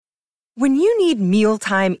When you need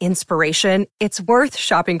mealtime inspiration, it's worth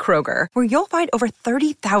shopping Kroger, where you'll find over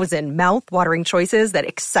 30,000 mouth-watering choices that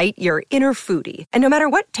excite your inner foodie. And no matter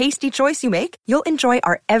what tasty choice you make, you'll enjoy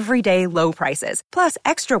our everyday low prices, plus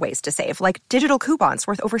extra ways to save, like digital coupons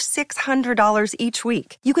worth over $600 each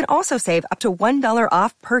week. You can also save up to $1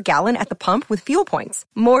 off per gallon at the pump with fuel points.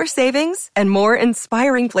 More savings and more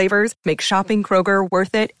inspiring flavors make shopping Kroger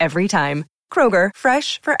worth it every time. Kroger,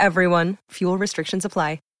 fresh for everyone. Fuel restrictions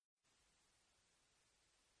apply.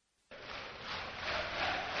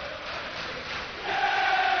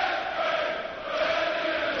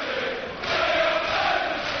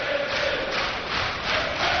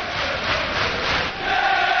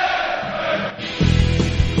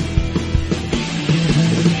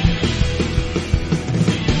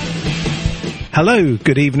 Hello,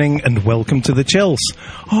 good evening, and welcome to the Chels.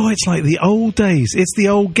 Oh, it's like the old days. It's the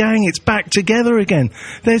old gang. It's back together again.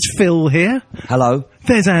 There's Phil here. Hello.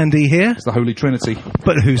 There's Andy here. It's the Holy Trinity.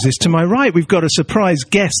 But who's this to my right? We've got a surprise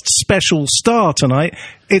guest special star tonight.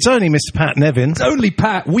 It's only Mr. Pat Nevin. It's only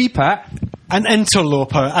Pat. Wee Pat. An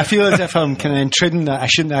interloper. I feel as if I'm kind of intruding that I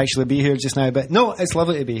shouldn't actually be here just now, but no, it's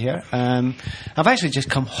lovely to be here. I've actually just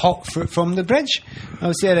come hot from the bridge. I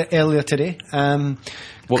was there earlier today.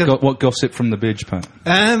 What gossip from the bridge, Pat?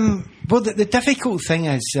 Well, the difficult thing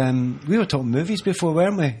is, we were talking movies before,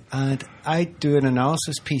 weren't we? And I do an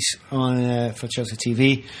analysis piece on for Chelsea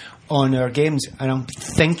TV on our games, and I'm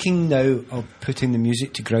thinking now of putting the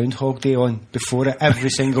music to Groundhog Day on before it every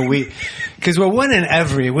single week, because we're winning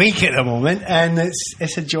every week at the moment, and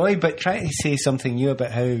it's a joy. But trying to say something new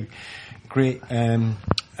about how great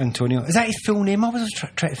Antonio, is that his full name? I was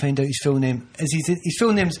trying to find out his full name. His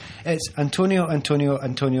full name's it's Antonio.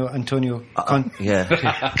 Yeah,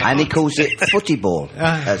 and he calls it footy ball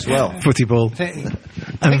as well. Footy ball.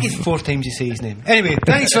 I think it's 4 times you say his name. Anyway,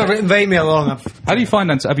 thanks for inviting me along. How do you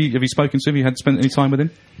find Antonio? Have you spoken to him? Have you spent any time with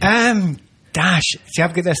him? See,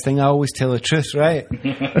 I've got this thing. I always tell the truth, right?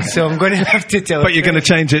 So I'm going to have to tell. But you're going to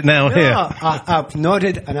change it now here. I've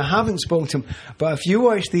nodded and I haven't spoken to him. But if you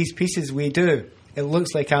watch these pieces we do, it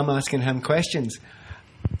looks like I'm asking him questions.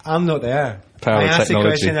 I'm not there. Power I ask the technology.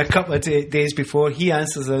 question a couple of days before, he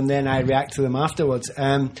answers them, and then I react to them afterwards.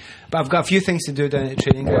 But I've got a few things to do down at the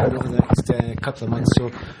training ground over the next couple of months,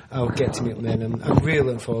 so I'll get to meet them then. I'm really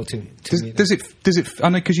looking forward to meeting them. Does it? I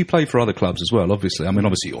know, because you play for other clubs as well. Obviously, I mean,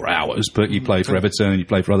 obviously you're ours, but you play for Everton and you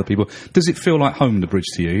play for other people. Does it feel like home, the bridge,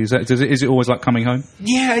 to you? Is it always like coming home?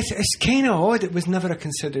 Yeah, it's kind of odd. It was never a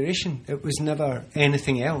consideration. It was never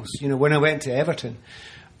anything else. You know, when I went to Everton.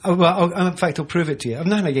 In fact, I'll prove it to you. I've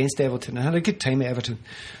nothing against Everton. I had a good time at Everton.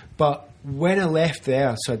 But when I left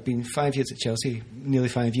there, so I'd been 5 years at Chelsea, nearly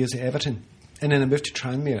 5 years at Everton, and then I moved to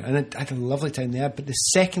Tranmere, and I had a lovely time there. But the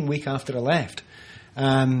second week after I left,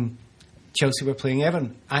 Chelsea were playing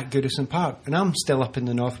Everton at Goodison Park, and I'm still up in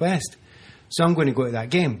the northwest. So I'm going to go to that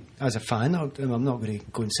game as a fan. I'm not going to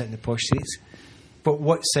go and sit in the posh seats. But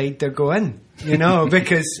what side they're going, you know,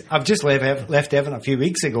 because I've just left Everton a few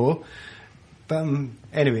weeks ago. But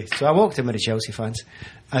anyway, so I walked in with the Chelsea fans,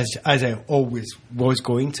 as I always was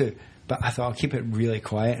going to. But I thought I'll keep it really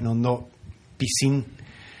quiet and I'll not be seen.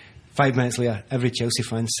 5 minutes later, every Chelsea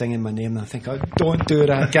fan singing my name, and I think, oh, don't do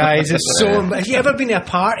that, guys. It's so. Have you ever been to a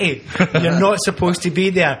party? You're not supposed to be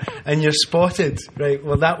there, and you're spotted, right?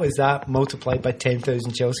 Well, that was that multiplied by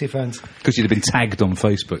 10,000 Chelsea fans. Because you'd have been tagged on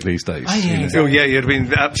Facebook these days. Oh, yeah, Oh, yeah, you'd have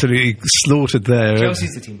been absolutely slaughtered there.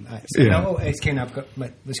 Chelsea's the team. So Yeah. now it's kind of, I've got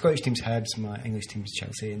the Scottish team's Hibs, my English team's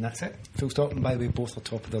Chelsea, and that's it. Full stop. And by the way, both are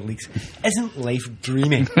top of their leagues. Isn't life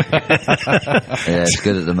dreamy? Yeah, it's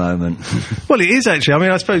good at the moment. Well, it is actually. I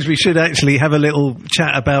mean, I suppose we should actually have a little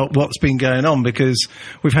chat about what's been going on, because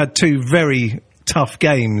we've had 2 very tough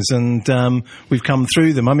games and we've come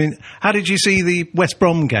through them. I mean, how did you see the West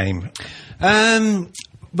Brom game? Well,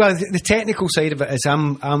 the technical side of it is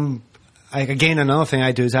again, another thing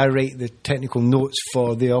I do is I write the technical notes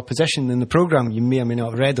for the opposition in the programme. You may or may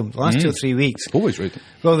not have read them. The last 2 or 3 weeks. Always read them.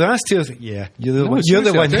 Well, the last 2 or 3... Yeah, you're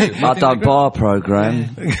the one. Our Doug Bar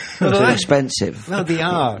programme. Too expensive. Well, they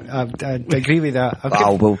are. I agree with that.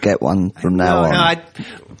 We'll get one from now on.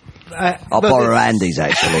 I'll borrow Andy's,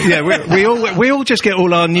 actually. Yeah, we all just get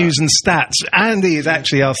all our news and stats. Andy is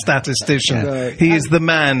actually our statistician. Right. He is the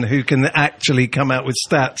man who can actually come out with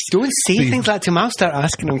stats. Don't say things like that to him. I'll start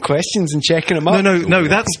asking him questions and checking them up. No,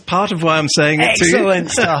 that's part of why I'm saying it to you. Excellent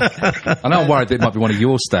stuff. I know I'm worried that it might be one of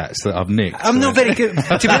your stats that I've nicked. I'm not very good.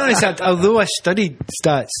 To be honest, although I studied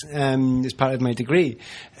stats as part of my degree,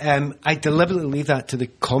 I deliberately leave that to the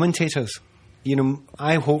commentators. You know,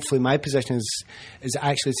 hopefully my position is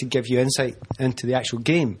actually to give you insight into the actual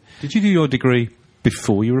game. Did you do your degree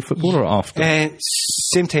before you were a footballer or after?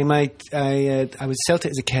 Same time. I was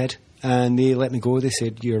Celtic as a kid, and they let me go. They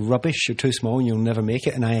said, "You're rubbish. You're too small, and you'll never make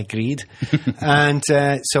it." And I agreed. And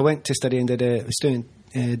so I went to study and did a student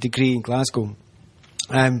degree in Glasgow.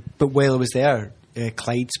 But while I was there,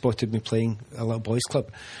 Clyde spotted me playing a little boys'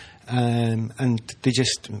 club, and they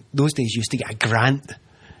just those days used to get a grant.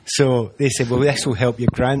 So they said, well, this will help your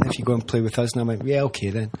grant if you go and play with us. And I went, yeah, okay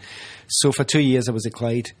then. So for 2 years I was at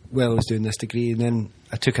Clyde while I was doing this degree, and then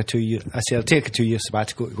I took a 2 year. I said I'll take a 2 year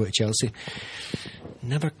sabbatical to go to Chelsea.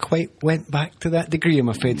 Never quite went back to that degree, I'm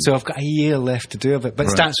afraid. So I've got a year left to do of it, but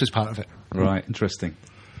stats was part of it. Right, interesting.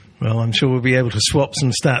 Well, I'm sure we'll be able to swap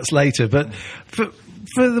some stats later, but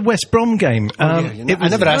for the West Brom game, I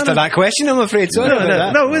never asked her that question, I'm afraid. So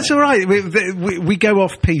no, it's all right. We go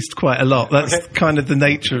off-piste quite a lot. That's kind of the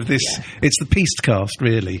nature of this. It's the piste cast,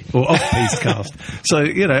 really, or off-piste cast. So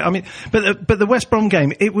I mean, but the West Brom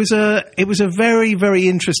game, it was a very, very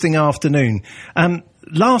interesting afternoon.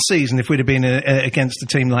 Last season, if we'd have been against a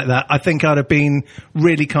team like that, I think I'd have been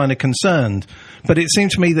really kind of concerned. But it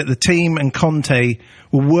seemed to me that the team and Conte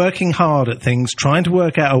were working hard at things, trying to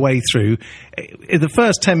work out a way through. In the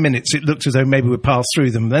first 10 minutes, it looked as though maybe we'd pass through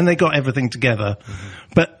them. Then they got everything together. Mm-hmm.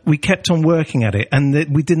 But we kept on working at it, and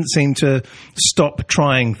we didn't seem to stop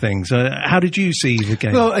trying things. How did you see the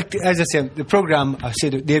game? Well, as I said, the programme, I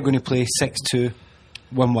said that they're going to play 6-2.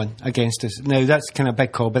 1-1 against us. Now that's kind of a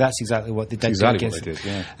big call, but that's exactly what they did. Exactly what they did.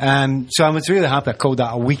 Yeah. So I was really happy I called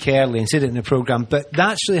that a week early and said it in the programme. But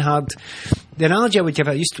that's really hard. The analogy I would give,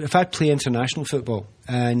 if I play international football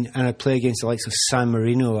and I play against the likes of San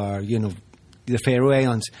Marino or the Faroe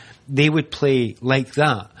Islands, they would play like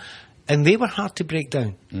that, and they were hard to break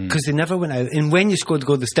down because they never went out. And when you scored the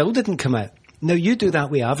goal, they still didn't come out. Now you do that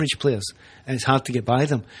with average players, and it's hard to get by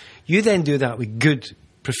them. You then do that with good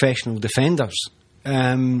professional defenders.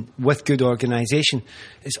 With good organisation,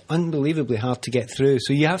 it's unbelievably hard to get through.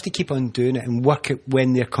 So you have to keep on doing it and work it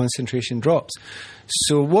when their concentration drops.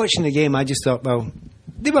 So watching the game, I just thought, well,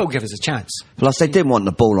 they will give us a chance. Plus, they didn't want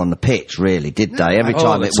the ball on the pitch, really, did they? Every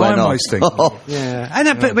time it went off.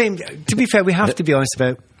 Yeah, but I mean, to be fair, we have to be honest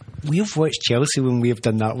about. We've watched Chelsea when we have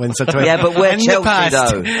done that once or twice. Yeah, but we're in Chelsea, the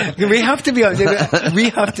past, though. We have to be honest.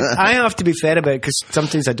 I have to be fair about it because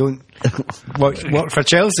sometimes I don't work for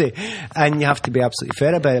Chelsea, and you have to be absolutely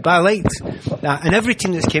fair about it. But I liked that, and every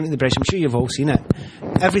team that's came to the Bridge, I'm sure you've all seen it.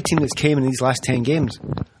 Every team that's came in these last 10 games,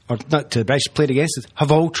 or not to the Bridge, played against us,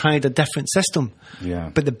 have all tried a different system.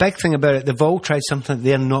 Yeah. But the big thing about it, they've all tried something that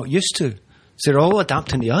they're not used to. So they're all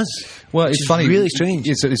adapting to us. Well, it's funny. Really strange.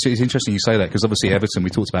 It's interesting you say that because obviously Everton,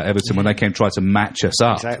 we talked about Everton when they came try to match us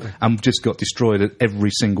up and just got destroyed at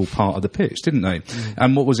every single part of the pitch, didn't they? Mm.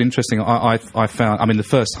 And what was interesting, I found, I mean, the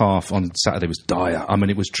first half on Saturday was dire. I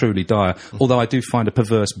mean, it was truly dire. Although I do find a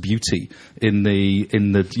perverse beauty in the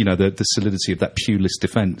the solidity of that Pulis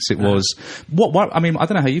defence. It was what I mean. I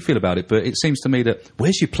don't know how you feel about it, but it seems to me that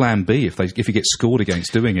where's your plan B if you get scored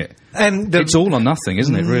against doing it? It's all or nothing,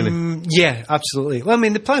 isn't it? Really? Yeah. Absolutely. Well, I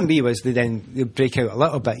mean, the plan B was they break out a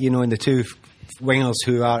little bit, and the two wingers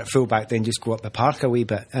who are at fullback then just go up the park a wee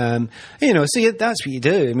bit. So that's what you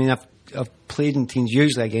do. I mean, I've played in teams,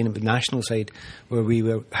 usually again on the national side, where we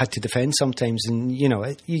had to defend sometimes, and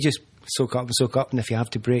you just soak up, and if you have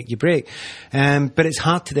to break, you break. But it's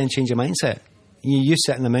hard to then change your mindset. You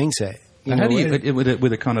set in the mindset. And how do you,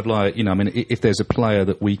 with a kind of like, I mean, if there's a player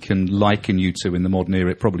that we can liken you to in the modern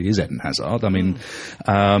era, it probably is Eden Hazard. I mean,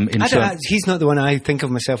 he's not the one I think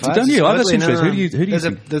of myself as. Don't you? That's interesting. Who do you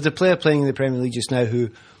think? There's a player playing in the Premier League just now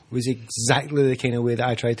who was exactly the kind of way that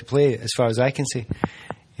I tried to play, as far as I can see.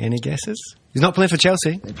 Any guesses? He's not playing for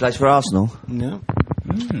Chelsea. He plays for Arsenal. No.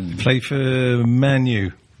 He played for Man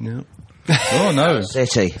U. No. Oh no!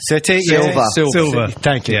 City. Silva.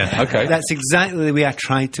 Thank you. Yeah, okay. That's exactly the way I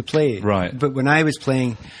tried to play. Right. But when I was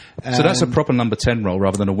playing, so that's a proper number 10 role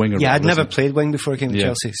rather than a winger. Yeah, role, I'd never played wing before I came to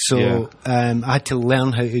Chelsea, so I had to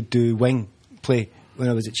learn how to do wing play when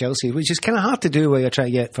I was at Chelsea, which is kind of hard to do while you're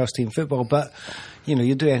trying to get first team football. But you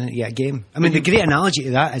do anything to get a game. I mean, the great analogy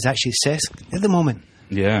to that is actually Cesc at the moment.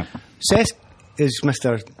 Yeah. Cesc is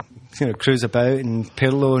Mr. Cruise about and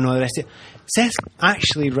Pirlo and all the rest of it. Cesc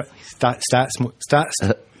actually stats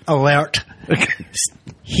alert.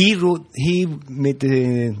 He made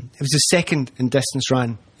it was the second in distance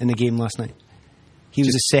run in the game last night. He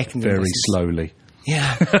was the second very slowly.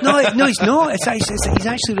 Yeah. No, he's not. He's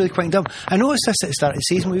actually really quite dumb. I noticed this at the start of the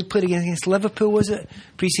season when we played against Liverpool, was it?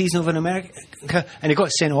 Pre-season over in America. And he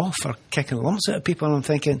got sent off for kicking lumps out of people, and I'm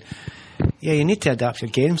thinking, yeah, you need to adapt your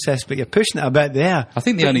game, Sis, but you're pushing it a bit there. I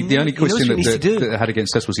think the only question that had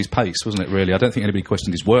against us was his pace, wasn't it, really? I don't think anybody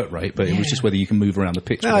questioned his work rate, but it was just whether you can move around the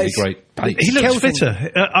pitch with a great pace. He looks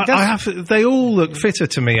fitter. They all look fitter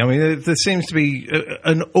to me. I mean, there seems to be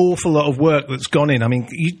an awful lot of work that's gone in. I mean,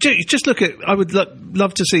 you just look at... I would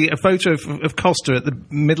love to see a photo of Costa at the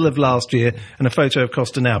middle of last year and a photo of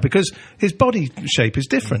Costa now, because his body shape is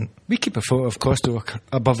different. We keep a photo of Costa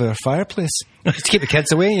above our fireplace to keep the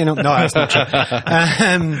kids away, you know. No, that's not true.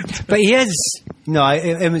 But he is... No,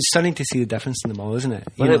 it was stunning to see the difference in them all, isn't it?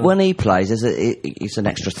 When he plays, it's an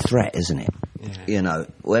extra threat, isn't it? Yeah. You know,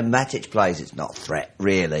 when Matic plays, it's not a threat,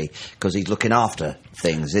 really, because he's looking after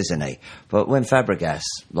things, isn't he? But when Fabregas,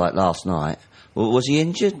 like last night... Was he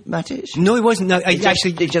injured, Matic? No, he wasn't. No, he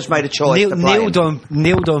just made a choice. Nailed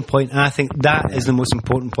on point, and I think that is the most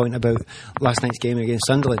important point about last night's game against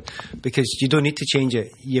Sunderland, because you don't need to change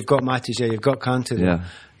it. You've got Matic there, you've got Kante there,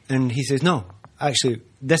 and he says no. Actually,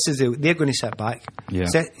 they're going to sit back. Yeah.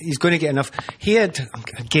 He's going to get enough. He had,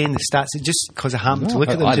 again, the stats, just because I happened to look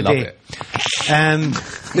at them today.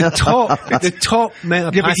 The top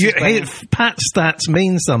amount of passes. Pat stats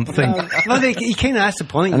mean something. He kind of asked the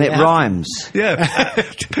point. And it rhymes. Yeah.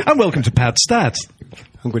 And welcome to Pat stats.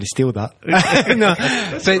 I'm going to steal that. No,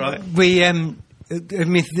 but right. We, I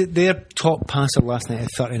mean, their top passer last night had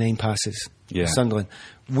 39 passes. Yeah. Sunderland.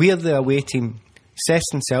 We're the away team. Cess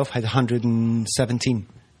himself had 117.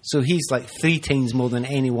 So he's like 3 times more than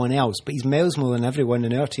anyone else, but he's miles more than everyone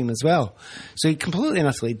in our team as well. So he completely and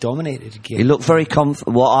utterly dominated the game. He looked very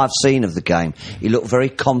what I've seen of the game, he looked very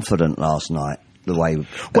confident last night. The way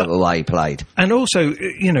he played. And also,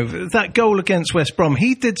 you know, that goal against West Brom,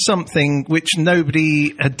 he did something which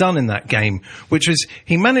nobody had done in that game, which was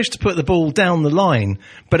he managed to put the ball down the line,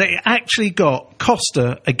 but it actually got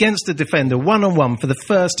Costa against the defender one-on-one for the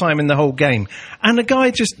first time in the whole game. And the guy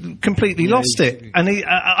just completely lost it. And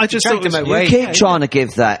I just thought... You keep trying to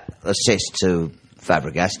give that assist to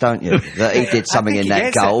Fabregas, don't you? That he did something in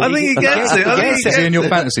that goal. I think he gets it. Is he in your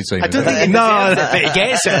fantasy team? I don't think he does it, but he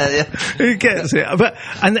gets it. He gets it. But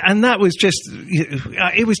and that was just,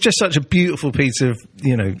 it was just such a beautiful piece of,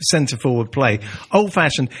 you know, centre forward play. Old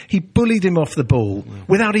fashioned. He bullied him off the ball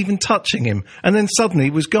without even touching him, and then suddenly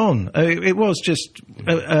he was gone. It was just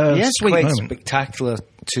a sweet moment. Spectacular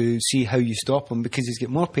to see how you stop him, because he's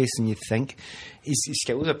got more pace than you'd think. His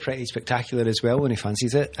skills are pretty spectacular as well when he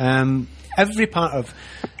fancies it. Every part of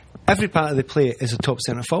the play is a top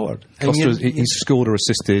centre forward. Costa, he's scored or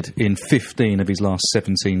assisted in 15 of his last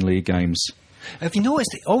 17 league games. Have you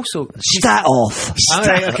noticed also... Stat off!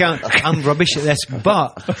 I'm rubbish at this,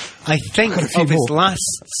 but I think of his last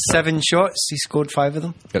 7 shots, he scored 5 of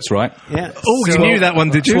them. That's right. Yeah. Oh, you knew that one,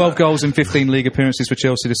 did you? 12 goals in 15 league appearances for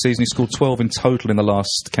Chelsea this season. He scored 12 in total in the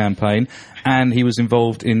last campaign, and he was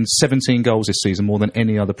involved in 17 goals this season, more than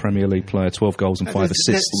any other Premier League player. 12 goals and 5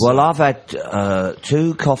 assists. Well, I've had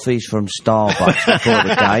 2 coffees from Starbucks before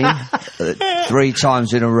the game, 3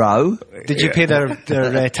 times in a row. Did you pay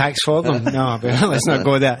their tax for them? No, but let's not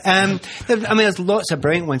go there. I mean, there's lots of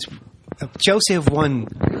brilliant ones. Chelsea have won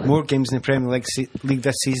more games in the Premier League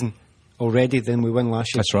this season already than we won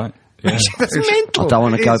last year. That's right. Yeah. That's mental. I don't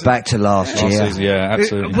want to go back to last year. Yeah,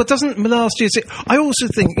 absolutely. Well, doesn't last year... I also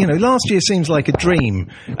think, you know, last year seems like a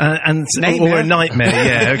dream. Or a nightmare,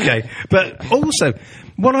 yeah, okay. But also...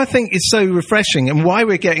 What I think is so refreshing, and why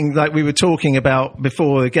we're getting, like we were talking about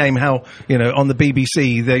before the game, how, you know, on the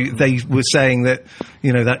BBC they were saying that,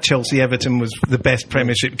 you know, that Chelsea-Everton was the best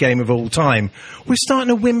Premiership game of all time. We're starting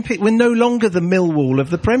to win. We're no longer the Millwall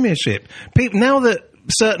of the Premiership. Now that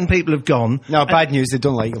certain people have gone... No, bad news, they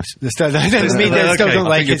don't like us. They still don't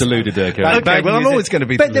like us. You're deluded there, Kerry. Okay, well, I'm always going to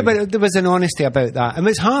be deluded. But there was an honesty about that. I mean,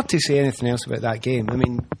 it's hard to say anything else about that game. I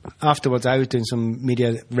mean, afterwards, I was doing some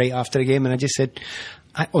media right after the game, and I just said...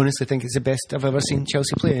 I honestly think it's the best I've ever seen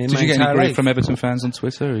Chelsea play in my entire life. Did you get any grief from Everton fans on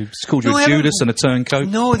Twitter who called you a Judas and a turncoat?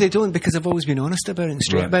 No, they don't, because I've always been honest about it and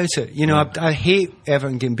straight about it. You know, I hate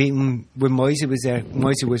Everton getting beaten when Moisey was there.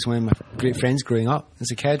 Moisey was one of my great friends growing up.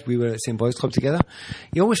 As a kid, we were at the same boys' club together.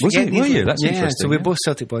 You always forget. Were you? That's interesting. So we're both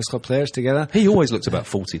Celtic boys' club players together. He always looked about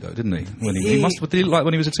 40, though, didn't he? Did he look like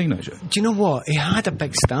when he was a teenager? Do you know what? He had a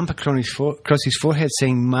big stamp across his forehead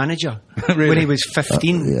saying manager really? When he was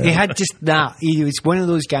 15. He had just that. He was one of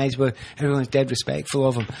those guys where everyone's dead respectful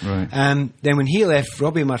of him. Right. Then when he left,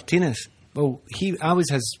 Robbie Martinez, I was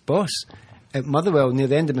his boss at Motherwell near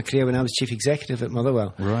the end of my career when I was chief executive at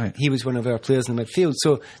Motherwell. Right. He was one of our players in the midfield.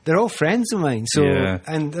 So they're all friends of mine. So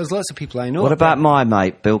and there's lots of people I know. What about my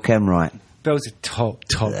mate, Bill Kenwright? Bill's a top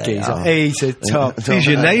geezer. He's a top. He's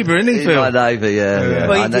your neighbour, isn't he, He's Phil? my neighbour, yeah.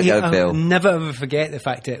 Well, I know I'll Phil. never ever forget the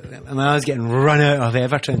fact that when I was getting run out of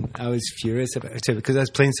Everton, I was furious about it because I was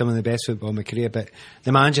playing some of the best football in my career, but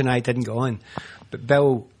the manager and I didn't go on. But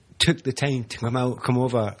Bill took the time to come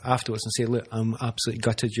over afterwards and say, look, I'm absolutely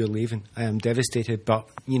gutted you're leaving. I am devastated, but,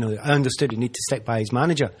 you know, I understood you need to stick by his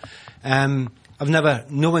manager.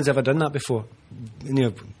 No one's ever done that before. You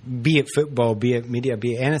know, be it football, be it media,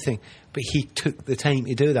 be it anything. But he took the time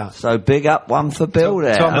to do that. So big up one for Bill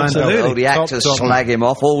there. Top man, Absolutely. All the actors Top slag him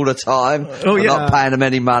off all the time. Oh, yeah. Not paying them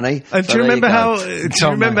any money. And So do you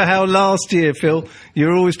there remember go. how last year, Phil, you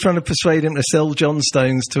were always trying to persuade him to sell John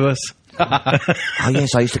Stones to us? Oh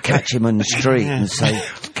yes, I used to catch him on the street and say,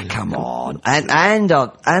 "Come on!" And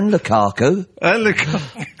Lukaku. And look,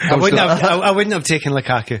 I wouldn't have taken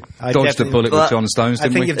Lukaku. I Dodged the definitely- bullet with John Stones, I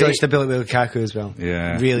didn't think we? you've dodged the bullet with Lukaku as well.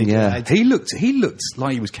 Yeah. Really. Yeah. Did. He looked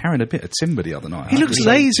like he was carrying a bit of timber the other night. he looks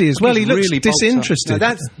lazy as well. He looks really bulked up. disinterested.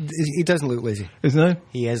 No, he doesn't look lazy. Isn't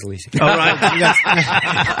he? He is lazy. All right.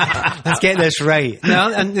 Let's get this right.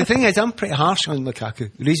 No, and the thing is, I'm pretty harsh on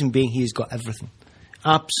Lukaku. The reason being, he's got everything,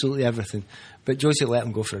 absolutely everything. But Josie let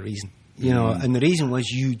him go for a reason, you know. And the reason was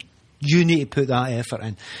you need to put that effort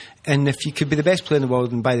in. And if you could be the best player in the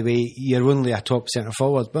world, and by the way, you're only a top centre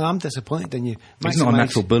forward, but I'm disappointed in you. He's not a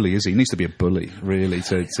natural bully, is he? He needs to be a bully, really,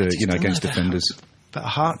 to against don't defenders. But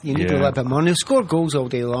heart, you need Yeah. a little bit more. And he'll score goals all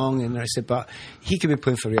day long, and I said, but he could be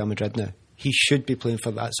playing for Real Madrid now. He should be playing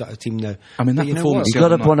for that sort of team now. I mean, that But you know performance- what? You've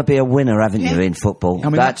got to Yeah. want to be a winner, haven't you, in football? I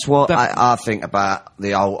mean, That's what that- I think about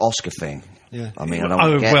the old Oscar thing. Yeah. I mean, I don't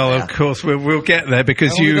Oh, get well, there. of course, we'll get there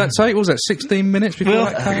because How long you. did that take? What was that, 16 minutes before Well,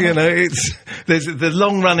 that came you out? know, there's the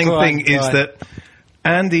long running Go on, thing go is on. that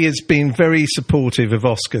Andy has been very supportive of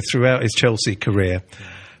Oscar throughout his Chelsea career.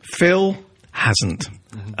 Phil hasn't.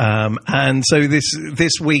 And so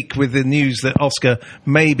this week with the news that Oscar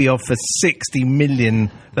may be off for 60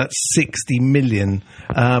 million, that's 60 million,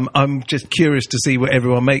 I'm just curious to see what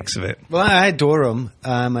everyone makes of it. Well, I adore him.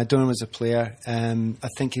 I adore him as a player. I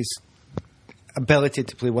think his ability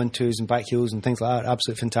to play 1-2s and back heels and things like that are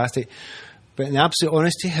absolutely fantastic. But in absolute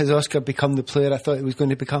honesty, has Oscar become the player I thought he was going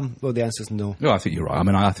to become? Well, the answer is no. No, I think you're right. I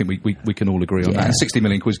mean, I think we can all agree on that. And 60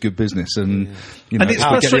 million quid is good business, and you know, And it's if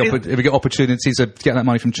frustrating- we get opportunities to get that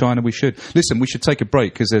money from China, we should. Listen, we should take a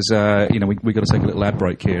break because there's, we got to take a little ad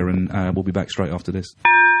break here, and we'll be back straight after this.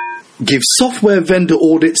 Give software vendor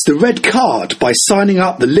audits the red card by signing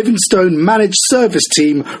up the Livingstone Managed Service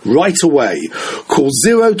Team right away. Call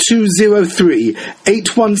 0203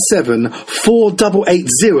 817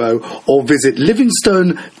 4880 or visit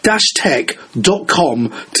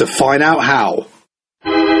livingstone-tech.com to find out how.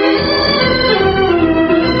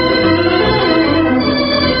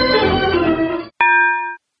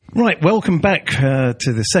 Right, welcome back to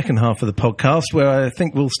the second half of the podcast, where I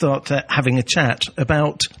think we'll start having a chat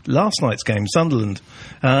about last night's game, Sunderland.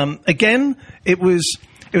 Again, it was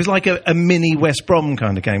like a mini West Brom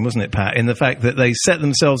kind of game, wasn't it, Pat? In the fact that they set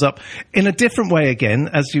themselves up in a different way again,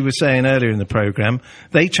 as you were saying earlier in the programme.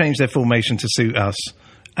 They changed their formation to suit us,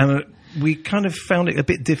 and we kind of found it a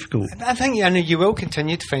bit difficult. I think, and you will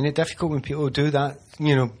continue to find it difficult when people do that,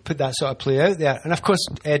 you know, put that sort of play out there. And of course,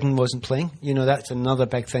 Eden wasn't playing. You know, that's another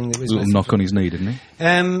big thing that was A little missing. knock on his knee, didn't he?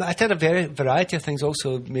 I did a variety of things,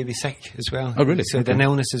 also maybe sick as well. Oh, really? So an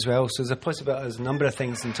illness as well. So there's a possibility, there's a number of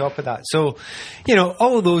things on top of that. So, you know,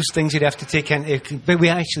 all of those things you'd have to take into, but we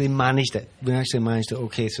actually managed it. We actually managed it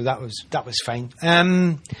okay. So that was fine.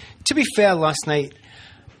 To be fair, last night,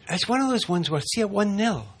 it's one of those ones where, see, at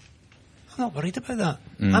 1-0, I'm not worried about that.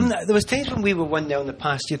 There was times when we were 1-0 in the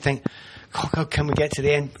past, you'd think, oh, how can we get to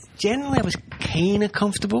the end? Generally, I was kind of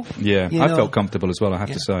comfortable. Yeah, you I know. felt comfortable as well, I have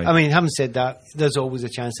to say. I mean, having said that, there's always a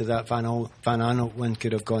chance that Van Aanholt one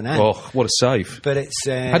could have gone in. Oh, what a save. But it's...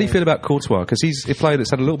 How do you feel about Courtois? Because he's a player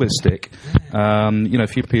that's had a little bit of stick. You know, a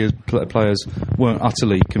few players weren't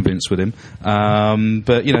utterly convinced with him.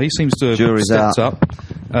 But, you know, he seems to have Jury's stepped out.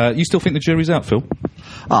 up. You still think the jury's out, Phil?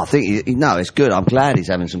 I think, no, it's good. I'm glad he's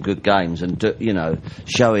having some good games and, you know,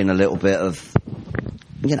 showing a little bit of,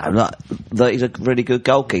 you know, like, that he's a really good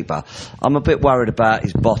goalkeeper. I'm a bit worried about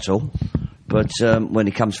his bottle, but when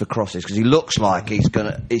he comes for crosses, because he looks like he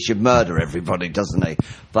should murder everybody, doesn't he?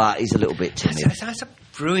 But he's a little bit timid. That's a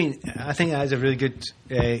brilliant... I think that is a really good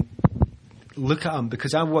look at him,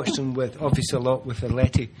 because I watched him obviously a lot with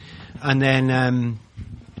Arleti, and then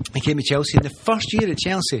he came to Chelsea. In the first year at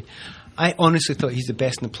Chelsea, I honestly thought he's the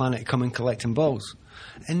best on the planet to come and collecting balls.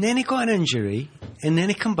 And then he got an injury, and then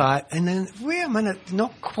he come back, and then, wait a minute,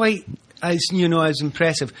 not quite as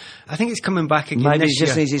impressive. I think it's coming back again. Maybe this he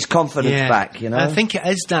just year. needs his confidence back, I think it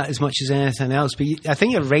is that as much as anything else. But I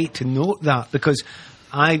think you're right to note that, because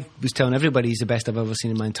I was telling everybody he's the best I've ever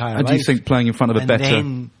seen in my entire life. And do you think playing in front of a better...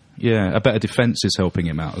 then, a better defence is helping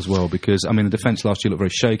him out as well, because I mean the defence last year looked very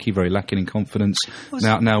shaky, very lacking in confidence.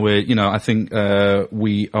 Now we're, I think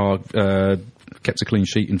we are kept a clean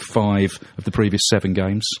sheet in 5 of the previous 7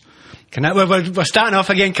 games. We're starting off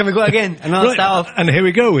again. Can we go again? Another start off. And here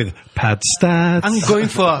we go with Pad Stats. I'm going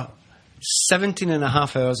for 17 and a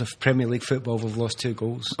half hours of Premier League football. We've lost 2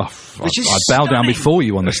 goals. I bow down before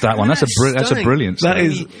you on the stat one. That's a brilliant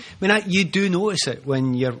stat. You do notice it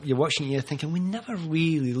when you're watching it. You're thinking we never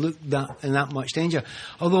really looked in that much danger.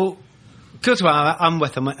 Although, I'm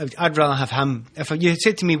with him. I'd rather have him. If you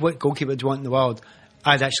said to me what goalkeeper do you want in the world,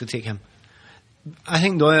 I'd actually take him. I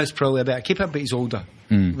think Neuer's probably a better keeper, but he's older.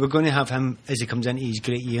 We're going to have him as he comes into his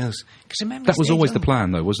great years. That was always the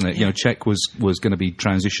plan, though, wasn't it? Yeah. Cech was going to be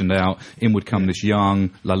transitioned out. In would come this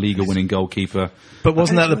young La Liga winning goalkeeper. But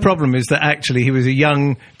wasn't that the problem, is that actually he was a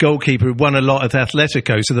young goalkeeper who won a lot at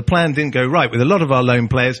Atletico, so the plan didn't go right. With a lot of our loan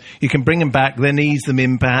players, you can bring them back, then ease them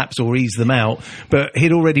in perhaps, or ease them out. But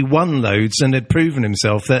he'd already won loads and had proven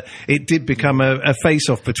himself that it did become a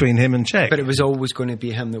face-off between him and Cech. But it was always going to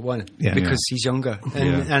be him that won, because he's younger.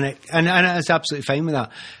 And it's absolutely fine with that.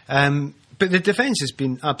 But the defence has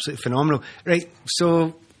been absolutely phenomenal. Right,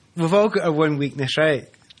 so we've all got our one weakness, right?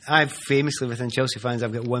 I've famously, within Chelsea fans,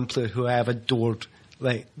 I've got one player who I have adored,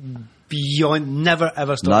 like, beyond, never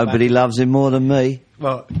ever stopped. Nobody loves him more than me.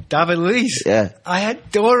 Well, David Luiz. Yeah. I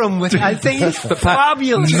adore him. I think he's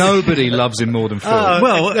fabulous. Nobody loves him more than Phil.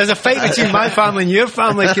 Well, there's a fight between my family and your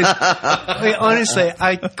family, because honestly,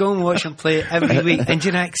 I go and watch him play every week, and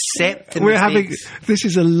you accept the mistakes. This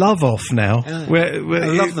is a love-off now. I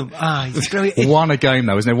love them. He's brilliant. Won a game,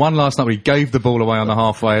 though, isn't there? One last night where he gave the ball away on the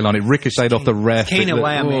halfway line. It ricocheted off the ref. Kind of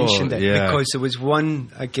why I mentioned it, because there was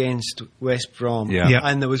one against West Brom,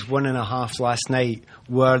 and there was 1.5 last night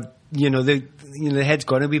where the head's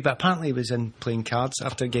gone a wee bit. Apparently he was in playing cards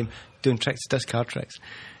after a game, doing tricks, does card tricks.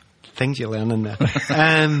 Things you learn in there.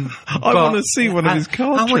 I want to see one of his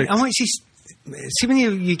card tricks. I want to see when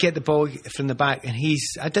you get the ball from the back, and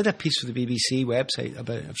I did a piece for the BBC website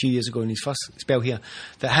about a few years ago in his first spell here,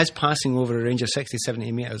 that his passing over a range of 60, 70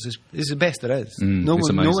 metres is the best there is. No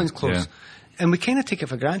one's close. Yeah. And we kind of take it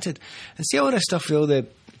for granted. And see all this stuff with all the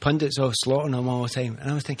pundits all slaughtering him all the time. And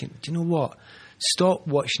I was thinking, do you know what? Stop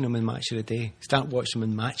watching him in Match of the Day. Start watching him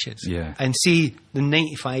in matches. Yeah. And see the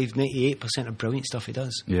 95, 98% of brilliant stuff he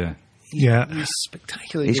does. Yeah. He's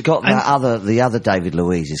spectacular. He's got the other David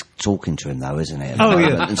Luiz is talking to him, though, isn't it?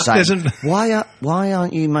 And saying, why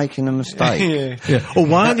aren't you making a mistake? Or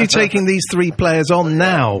why aren't you taking these 3 players on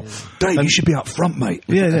now? Dave, you should be up front, mate.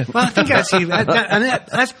 Yeah. Well, I think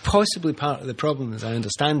that's possibly part of the problem, as I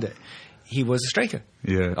understand it. He was a striker.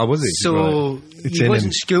 Yeah, was he? So right. he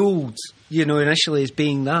wasn't schooled, initially as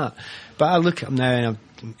being that. But I look at him now, and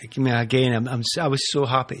I was so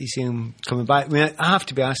happy to see him coming back. I mean, I have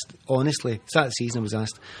to be asked, honestly, start of the season I was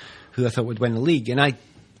asked who I thought would win the league, and I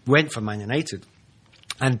went for Man United.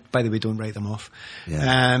 And by the way, don't write them off.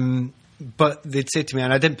 Yeah. But they'd said to me,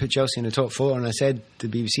 and I didn't put Chelsea in the top 4, and I said to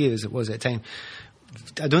the BBC, as it was at the time,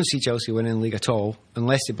 I don't see Chelsea winning the league at all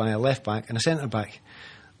unless they buy a left back and a centre back.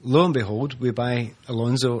 Lo and behold, we buy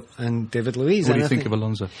Alonso and David Luiz. What do you think of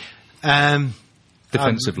Alonso?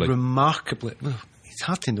 Defensively? Remarkably. Well, it's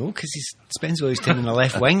hard to know because he spends all his time on the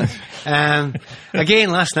left wing. Again,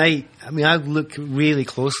 last night, I look really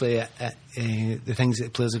closely at the things that the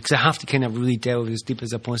players do, because I have to kind of really delve as deep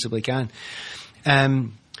as I possibly can.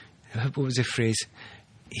 What was the phrase?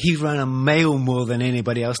 He ran a mile more than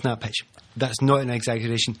anybody else in that pitch. That's not an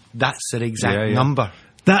exaggeration. That's their exact number.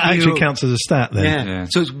 That actually counts as a stat then. Yeah.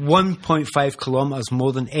 So it's 1.5 kilometres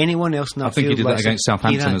more than anyone else in that field. I think he did that against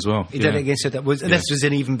Southampton as well. He did it against it. This was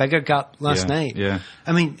an even bigger gap last night. Yeah.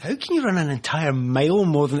 I mean, how can you run an entire mile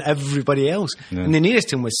more than everybody else? Yeah. And the nearest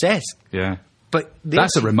to him was Cesc. Yeah. But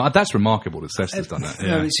that's remarkable that Cesc has done that.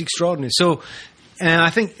 Yeah. No, it's extraordinary. So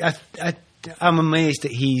I think I'm amazed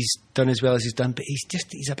that he's done as well as he's done, but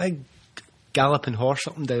he's a big galloping horse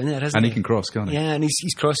up and down there, isn't he? And he can cross, can't he? Yeah, and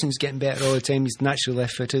he's crossing, he's getting better all the time. He's naturally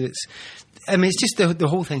left-footed. It's just the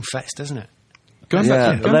whole thing fits, doesn't it?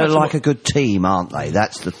 They're like a good team, aren't they?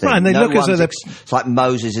 That's the thing. Right, and they look as though it's like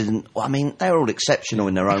Moses isn't. Well, I mean, they're all exceptional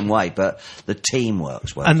in their own way, but the team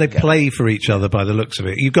works well. And they play for each other by the looks of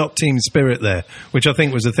it. You've got team spirit there, which I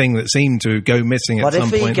think was the thing that seemed to go missing at some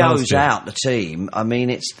point. But if he goes out the team, I mean,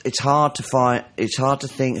 it's hard to find. It's hard to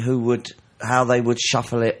think how they would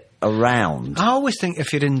shuffle it around. I always think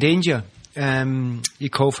if you're in danger, you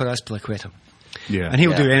call for Azpilicueta. Yeah. and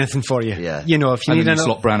he'll Yeah. do anything for you. Yeah. You know, if you And need then you an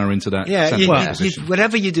slot Branner into that yeah, central you, position.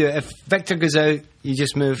 whatever you do, if Victor goes out, you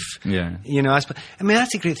just move. Yeah. You know, I mean,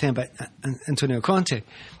 that's the great thing about Antonio Conte.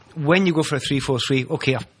 When you go for a 3-4-3,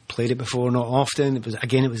 okay, I've played it before, not often. It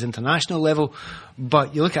was international level,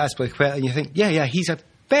 but you look at Azpilicueta and you think, yeah, he's a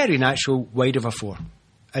very natural wide of a 4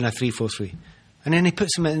 in a 3-4-3, and then he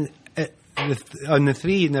puts him in on the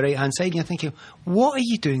 3 in the right hand side, and you're thinking, what are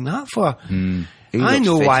you doing that for? He I looks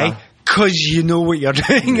know fitter. why. Because you know what you're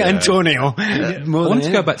doing, Antonio. I wanted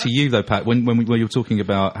to go back to you though, Pat. When you were talking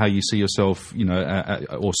about how you see yourself, you know,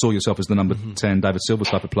 or saw yourself as the number 10 David Silva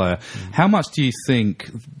type of player. How much do you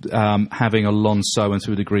think having Alonso and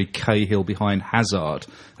to a degree Cahill behind Hazard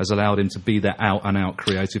has allowed him to be that out and out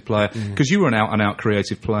creative player? Because you were an out and out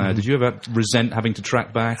creative player. Did you ever resent having to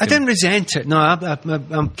track back? I didn't resent it. No,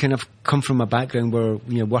 I'm kind of come from a background where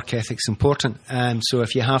work ethic's important. So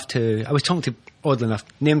if you have to, I was talking to, oddly enough,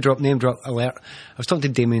 name drop alert. I was talking to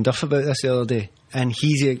Damien Duff about this the other day, and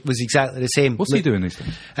he was exactly the same. What's he doing these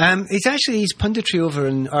days? He's punditry over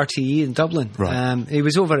in RTE in Dublin. Right. He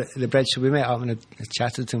was over at the bridge, so we met up and I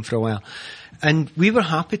chatted to him for a while. And we were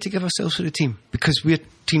happy to give ourselves for the team because we're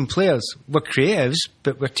team players. We're creatives,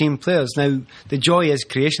 but we're team players. Now, the joy is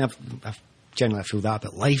creation. I've generally I feel that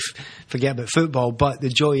about life, forget about football, but the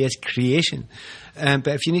joy is creation. But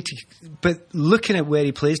if you need to, but looking at where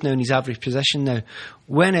he plays now in his average position now,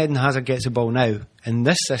 when Eden Hazard gets the ball now in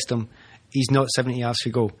this system, he's not 70 yards for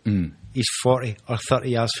goal. He's 40 or 30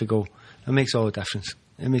 yards for goal. That makes all the difference.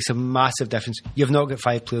 It makes a massive difference. You've not got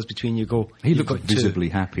 5 players between you go. He You've looks got 2. visibly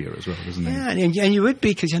happier as well, doesn't he? Yeah, and you would be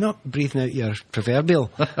because you're not breathing out your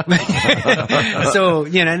proverbial. So,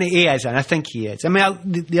 and he is, and I think he is. I mean,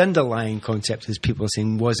 the underlying concept is people are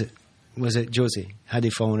saying, was it Jose? Had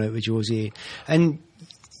he fallen out with Jose? And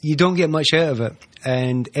you don't get much out of it.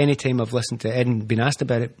 And any time I've listened to Ed and been asked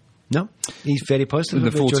about it, no, he's very positive. And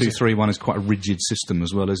the 4-2-3-1 is quite a rigid system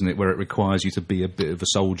as well, isn't it? Where it requires you to be a bit of a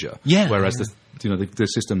soldier. Yeah. Whereas the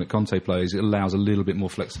system that Conte plays, it allows a little bit more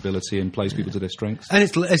flexibility and plays people to their strengths. And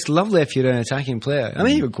it's lovely if you're an attacking player. I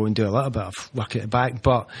mean, you would go and do a little bit of work at the back,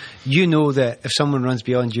 but you know that if someone runs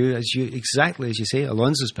beyond you, exactly as you say,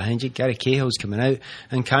 Alonso's behind you, Gary Cahill's coming out,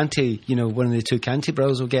 and Kante, one of the 2 Kante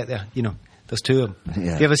brothers will get there. There's 2 of them.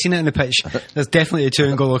 Yeah. Have you ever seen it in the pitch? There's definitely a 2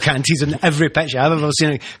 N'Golo Kantes in every pitch I've ever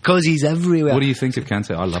seen because he's everywhere. What do you think of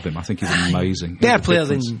Kante? I love him. I think he's amazing. Better player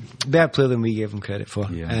than we gave him credit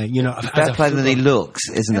for. Yeah. Better player than he looks,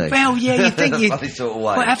 isn't he? Well, yeah, you think Funny sort of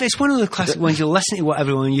way. Well, if it's one of the classic ones, you listen to what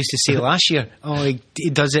everyone used to say last year. Oh, he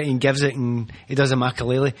does it and gives it, and he does a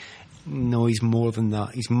Makalele. No, he's more than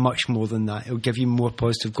that. He's much more than that. It'll give you more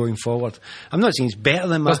positive going forward. I'm not saying he's better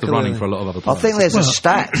than That's Makalele. the running for a lot of other I players. think there's a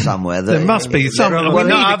stat somewhere that There must be some. Well, We need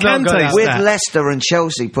no, a I've not got Kante that. with stat. Leicester and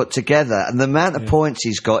Chelsea put together, and the amount of points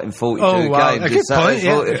he's got in 42 Oh, wow. games, A good point,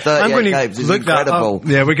 yeah. 38 I'm going to games is look that up. incredible.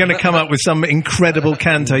 Yeah, we're going to come up with some incredible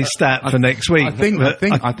Kante stat for next week.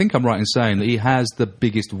 I think I'm right in saying that he has the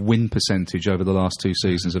biggest win percentage over the last 2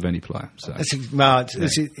 seasons of any player. So. It's mad.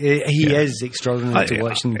 He is extraordinary to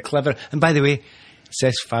watch and clever. And by the way,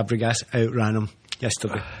 Cesc Fabregas outran him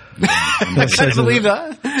yesterday. I can't believe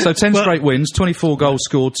that. So 10 straight wins, 24 goals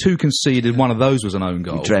scored, 2 conceded, one of those was an own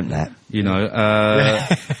goal. You dreamt that.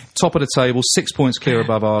 Top of the table, 6 points clear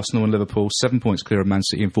above Arsenal and Liverpool, 7 points clear of Man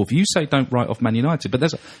City and 4th. You say don't write off Man United, but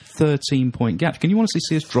there's a 13-point gap. Can you honestly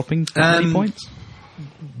see us dropping that many points?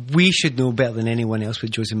 We should know better than anyone else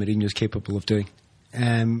what Jose Mourinho is capable of doing.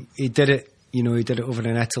 He did it. He did it over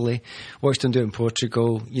in Italy. Watched him do it in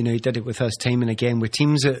Portugal. He did it with us time and again with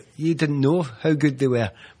teams that you didn't know how good they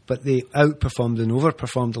were, but they outperformed and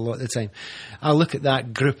overperformed a lot of the time. I look at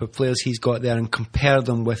that group of players he's got there and compare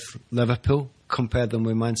them with Liverpool, compare them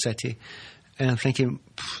with Man City, and I'm thinking,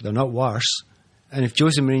 they're not worse. And if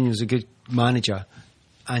Jose Mourinho is a good manager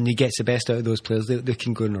and he gets the best out of those players, they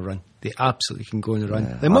can go on a run. They absolutely can go on a run.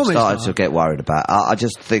 Yeah, I'm starting to get worried about it. I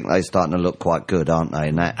just think they're starting to look quite good, aren't they?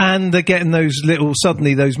 And they're getting those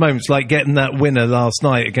moments, like getting that winner last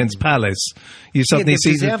night against Palace. You suddenly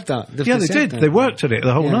see deserved that. They've they deserved did. that. They worked at it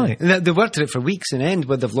the whole night. And they worked at it for weeks and end,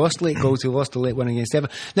 but they've lost late goals. They've lost a late win against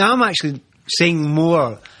Everton. Now, I'm actually saying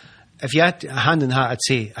more. If you had a hand in heart, I'd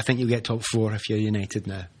say I think you'll get top 4 if you're United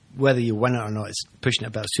now. Whether you win it or not, it's pushing it a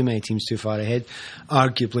bit. There's too many teams too far ahead,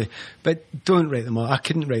 arguably. But don't write them off. I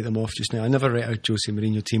couldn't write them off just now. I never write a Jose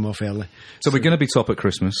Mourinho team off early. So we're going to be top at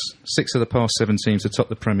Christmas. 6 of the past 7 teams to top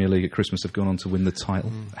the Premier League at Christmas have gone on to win the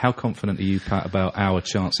title. How confident are you, Pat, about our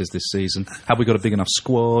chances this season? Have we got a big enough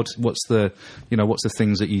squad? What's the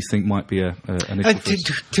things that you think might be an issue for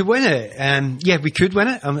us? To win it, we could win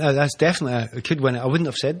it. That's definitely we could win it. I wouldn't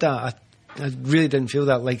have said that. I really didn't feel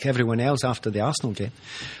that like everyone else after the Arsenal game.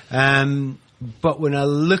 But when I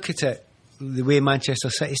look at it, the way Manchester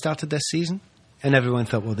City started this season, and everyone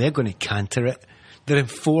thought, well, they're going to canter it. They're in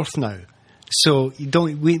fourth now. So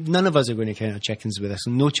none of us are going to count our chickens with this.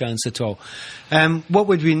 No chance at all. What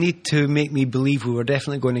would we need to make me believe we were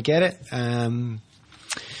definitely going to get it?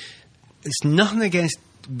 It's nothing against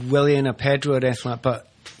Willian or Pedro or anything like that, but,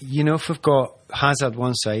 if we've got Hazard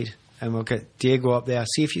one side and we've got Diego up there,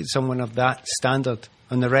 see if you had someone of that standard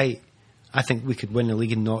on the right, I think we could win the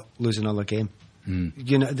league and not lose another game.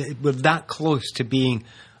 We're that close to being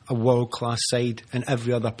a world-class side in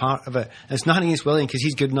every other part of it. And it's nothing against Willian because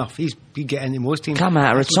he's good enough. He'd get into most teams. Come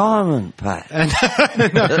out of retirement, Pat.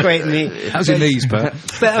 Not quite me. How's your knees, Pat?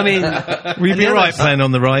 But I mean, we'd be right playing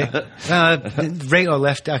on the right. Right or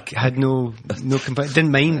left, I had no complaint.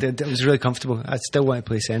 Didn't mind. It was really comfortable. I still want to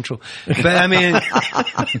play central. But I mean,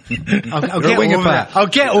 I'll get over it. I'll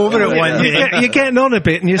get over it one day. You're getting on a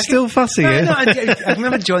bit, and you're still fussy. I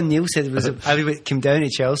remember John Neal said I came down to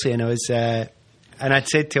Chelsea, and I was. And I'd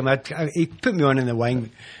said to him, he put me on in the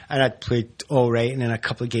wing, and I'd played all right, and in a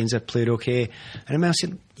couple of games I'd played okay. And I remember I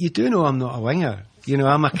said, you do know I'm not a winger.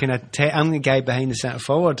 I'm a kind of I'm the guy behind the centre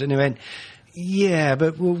forward. And he went, yeah,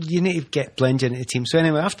 but you need to get blended into the team. So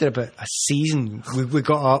anyway, after about a season, we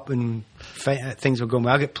got up and things were going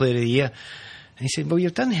well. I got Player of the Year. And he said, well,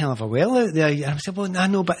 you've done a hell of a well out there. And I said, well, I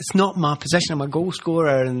know, but it's not my position. I'm a goal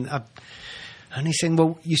scorer. And he said,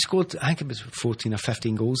 well, you scored, I think it was 14 or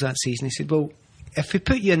 15 goals that season. He said, well, if we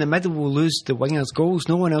put you in the middle, we'll lose the wingers' goals.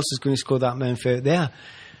 No one else is going to score that amount out there.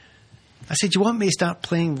 I said, do you want me to start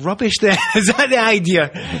playing rubbish there? Is that the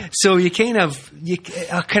idea? So it kind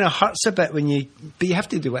of hurts a bit but you have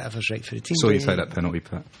to do whatever's right for the team. So you take that penalty,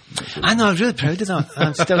 Pat? I know, I was really proud of that.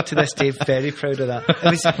 I'm still to this day very proud of that.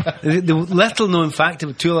 It was the little known fact, there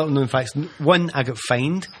were two little known facts. One, I got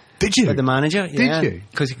fined. Did you? By the manager. Did you?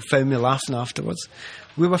 Because he found me laughing afterwards.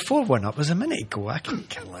 We were 4-1 up. It was a minute ago. I couldn't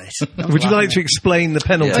care less. Would you like to explain the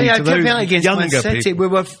penalty to those against younger Man City. people?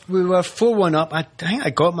 We were 4-1 up. I think I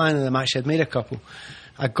got man of the match. I'd made a couple.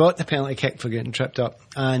 I got the penalty kick for getting tripped up.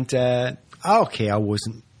 And, I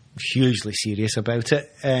wasn't hugely serious about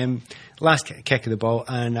it. Last kick of the ball,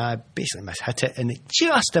 and I basically mishit it, and it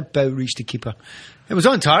just about reached the keeper. It was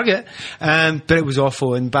on target, but it was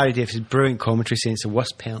awful. And Barry Davies' brilliant commentary saying it's the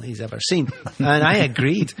worst penalty he's ever seen, and I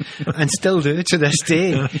agreed, and still do to this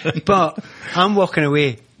day. But I'm walking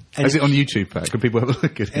away. Is it on YouTube, Pat? Can people have a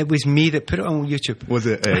look at it? It was me that put it on YouTube. Was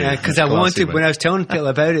it? Because I wanted, when I was telling people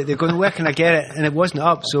about it, they're going, where can I get it? And it wasn't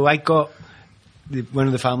up, so I got one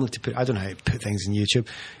of the family to put, I don't know how to put things on YouTube,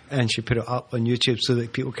 and she put it up on YouTube so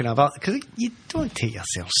that people can have it, because you don't take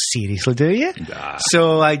yourself seriously, do you? Nah.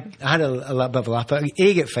 So I had a little bit of a laugh.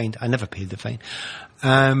 A, get fined. I never paid the fine.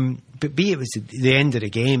 But B, it was the end of the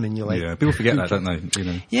game, and you're like, yeah, people forget that, don't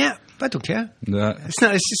they? Yeah, I don't care. Nah. It's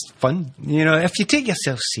just fun. If you take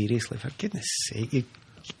yourself seriously, for goodness sake, you'd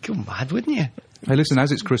go mad, wouldn't you? Hey, listen,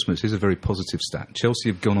 as it's Christmas, here's a very positive stat. Chelsea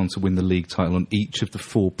have gone on to win the league title on each of the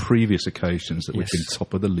 4 previous occasions that we've been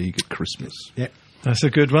top of the league at Christmas. Yeah. That's a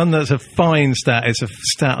good one. That's a fine stat. It's a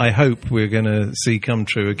stat I hope we're going to see come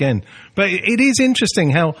true again. But it is interesting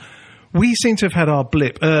how we seem to have had our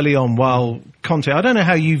blip early on while Conte, I don't know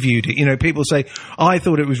how you viewed it. People say, I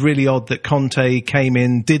thought it was really odd that Conte came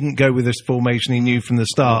in, didn't go with this formation he knew from the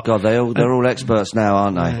start. God, they're all experts now,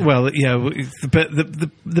 aren't they? Well, yeah, but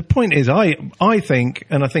the point is, I think,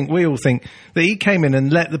 and I think we all think, that he came in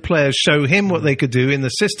and let the players show him what they could do in the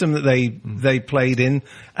system that they played in,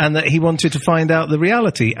 and that he wanted to find out the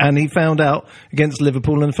reality. And he found out against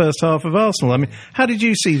Liverpool in the first half of Arsenal. I mean, how did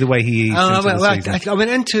you see the way he eased into the season? I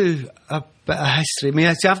went into a bit of history. I mean,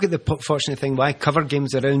 I've got the fortunate thing where I cover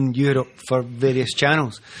games around Europe for various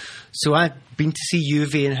channels. So I'd been to see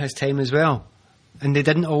Juve in his time as well. And they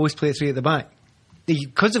didn't always play 3 at the back.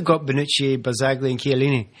 Because they've got Bonucci, Barzagli and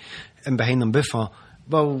Chiellini, and behind them Buffon,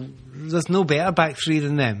 well, there's no better back 3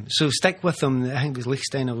 than them. So stick with them. I think it was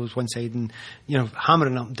Lichtsteiner was one side and,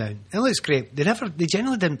 hammering up and down. It looks great. They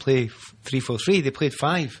generally didn't play 3-4-3. They played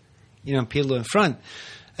 5, and Pirlo in front.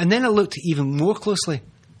 And then I looked even more closely.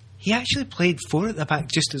 He actually played 4 at the back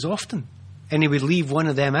just as often. And he would leave one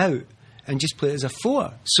of them out and just play it as a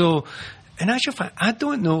 4. So, in actual fact, I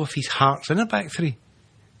don't know if his heart's in a back 3.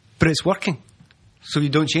 But it's working. So you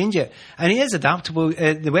don't change it. And he is adaptable.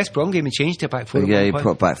 The West Brom game, he changed to back 4. Yeah, he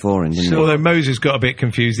put back 4 in, didn't he? Although Moses got a bit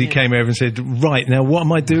confused. He came over and said, right, now what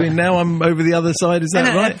am I doing now? I'm over the other side. Is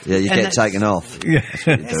that right? Yeah, you get taken off. Yeah.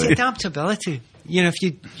 It's adaptability.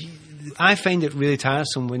 I find it really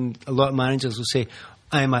tiresome when a lot of managers will say,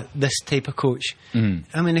 I'm this type of coach.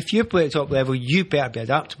 I mean, if you play at top level, you better be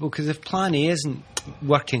adaptable, because if plan A isn't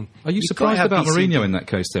working... Are you you've got to surprised have about BC. Mourinho in that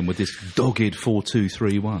case then, with this dogged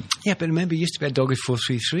 4-2-3-1? Yeah, but remember, it used to be a dogged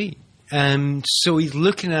 4-3-3. So he's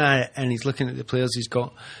looking at it, and he's looking at the players he's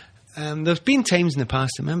got. There's been times in the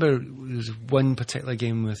past, I remember there was one particular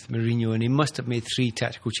game with Mourinho, and he must have made 3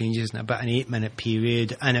 tactical changes in about an 8-minute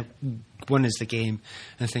period, and it won us the game.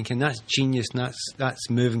 And thinking, that's genius, and that's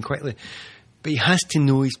moving quickly. But he has to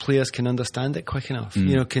know his players can understand it quick enough,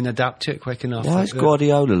 can adapt to it quick enough. Why is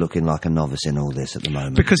Guardiola looking like a novice in all this at the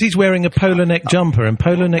moment? Because he's wearing a polo neck jumper, and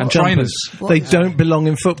polo neck And jumpers, they don't belong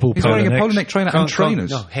in football. He's polo wearing a necks. polo neck trainer and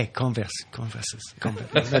trainers. No, hey, Converses.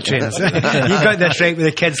 They're trainers. You got this right with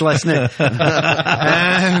the kids listening.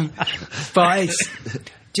 But it's...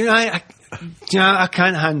 Do you know, I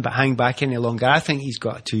can't hang back any longer. I think he's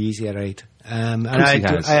got too easy a ride. And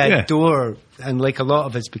I adore, and like a lot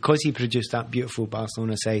of us, because he produced that beautiful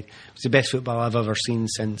Barcelona side, it's the best football I've ever seen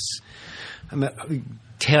since...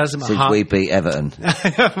 tears at my Since heart. we beat Everton. But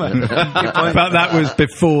that was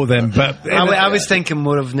before then. But I was thinking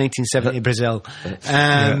more of 1970 Brazil.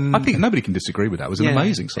 I think nobody can disagree with that. It was an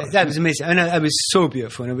amazing side. That was amazing. And it was so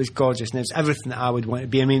beautiful, and it was gorgeous, and it was everything that I would want to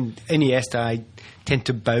be. I mean, Iniesta, I tend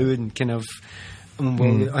to bow and kind of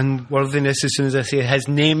unworthiness as soon as I say his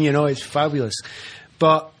name, it's fabulous.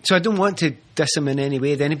 But, so I don't want to diss him in any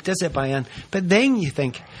way, then he does it by hand. But then you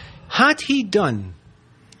think, had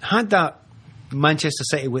that Manchester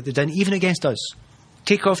City what they done, even against us,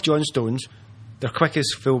 take off John Stones, their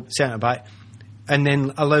quickest full centre-back, and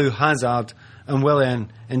then allow Hazard and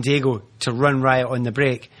Willian and Diego to run riot on the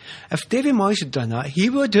break. If David Moyes had done that,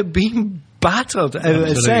 he would have been battered out of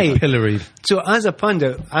his side. Pilloried. So as a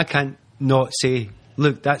pundit, I can't not say,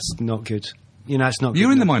 look, that's not good. It's not good.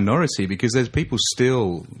 You're in the minority, because there's people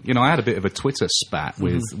still... I had a bit of a Twitter spat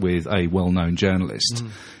with a well-known journalist,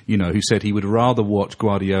 who said he would rather watch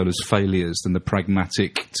Guardiola's failures than the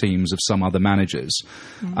pragmatic teams of some other managers.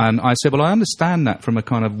 And I said, well, I understand that from a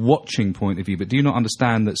kind of watching point of view, but do you not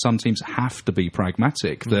understand that some teams have to be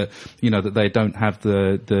pragmatic, that, that they don't have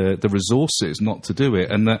the resources not to do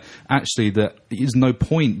it, and that actually there is no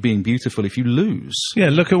point being beautiful if you lose? Yeah,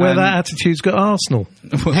 look at where that attitude's got Arsenal.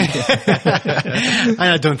 And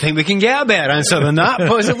I don't think we can get a better answer than that,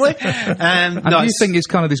 possibly. And do you think it's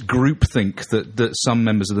kind of this groupthink that some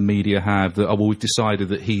members of the media have, that, we've decided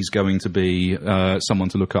that he's going to be someone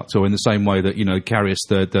to look up to, in the same way that, Karius,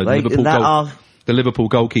 the Liverpool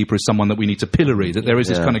goalkeeper, is someone that we need to pillory, that there is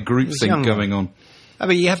this kind of groupthink going on? I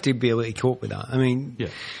mean, you have to be able to cope with that. I mean... Yeah.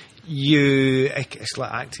 It's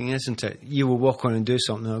like acting, isn't it? You will walk on and do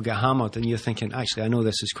something and it'll get hammered, and you're thinking, actually, I know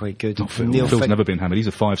this is quite good. Phil's never been hammered. He's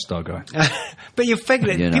a 5-star guy. But you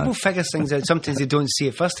figure it. People figure things out. Sometimes they don't see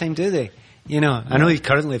it first time, do they? I know he's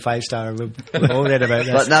currently 5-star. We've all read about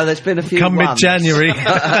this. But no, there's been a few Come mid-January.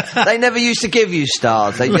 They never used to give you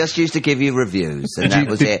stars. They just used to give you reviews, and that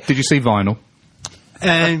was it. Did you see Vinyl?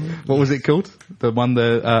 What was it called? The one,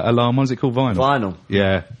 the alarm one? Was it called Vinyl?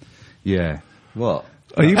 Vinyl. Yeah. What?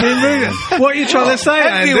 Are you being rude? What are you trying to say,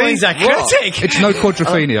 Andy? Everyone's a critic. It's no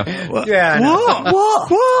quadrophenia. What?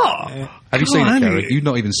 Have you seen it, Gary? You've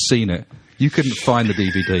not even seen it. You couldn't find the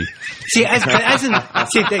DVD. See,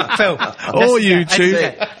 Phil. Or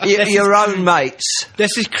YouTube. Your own mates.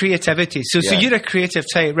 This is creativity. So you're a creative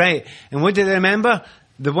type, right? And what do they remember?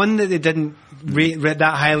 The one that they didn't rate that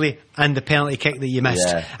highly, and the penalty kick that you missed.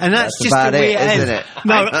 Yeah, and that's just the way it is. It?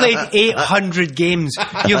 No, I've played 800 games.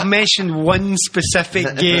 You've mentioned one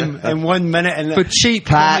specific game in 1 minute. And for cheap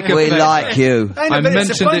Pat, comic we effect. like you. I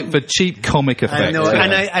mentioned it for cheap comic effect. I know,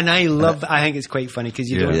 and I love. I think it's quite funny because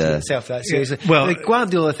you don't take yourself that seriously. Well, the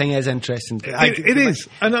Guardiola thing is interesting. It is,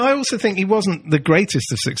 and I also think he wasn't the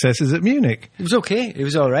greatest of successes at Munich. It was okay. It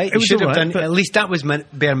was all right. He should have done. At least that was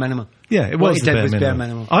bare minimum. Yeah, it what was he did was bare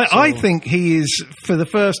minimum. I think he is, for the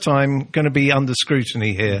first time, going to be under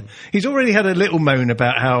scrutiny here. He's already had a little moan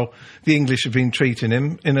about how the English have been treating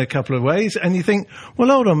him in a couple of ways, and you think, well,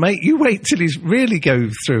 hold on, mate, you wait till he's really go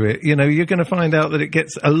through it. You're going to find out that it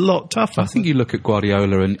gets a lot tougher. I think you look at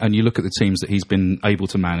Guardiola and you look at the teams that he's been able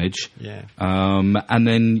to manage, and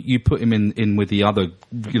then you put him in with the other,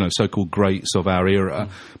 so-called greats of our era.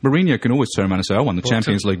 Mourinho can always turn around and say, I won the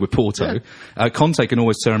Champions League with Porto. Conte can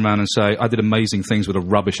always turn around and say, I did amazing things with a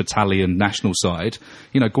rubbish Italian national side.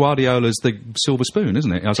 Guardiola's the silver spoon,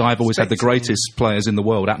 isn't it? As I've always had the greatest players in the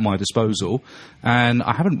world at my disposal, and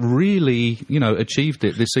I haven't really, achieved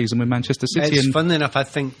it this season with Manchester City. It's fun enough. I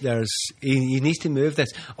think he needs to move this.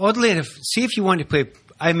 Oddly enough, see if you want to play.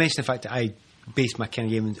 I mentioned the fact that I based my kind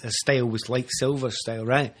of game style was like Silva's style,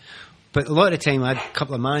 right? But a lot of the time, I had a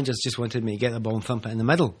couple of managers just wanted me to get the ball and thump it in the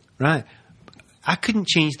middle, right? I couldn't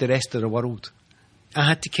change the rest of the world. I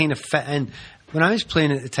had to kind of fit in. When I was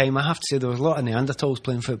playing at the time, I have to say there was a lot of Neanderthals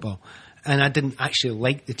playing football. And I didn't actually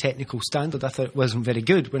like the technical standard. I thought it wasn't very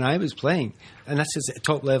good when I was playing. And this is at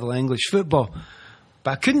top level English football.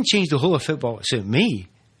 But I couldn't change the whole of football to suit me.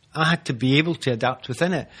 I had to be able to adapt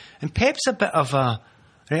within it. And Pep's a bit of a,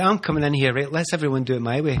 right, I'm coming in here, right, let's everyone do it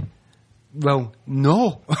my way. Well,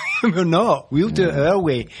 no, we're not. We'll do it our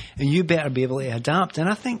way. And you better be able to adapt. And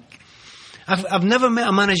I think, I've never met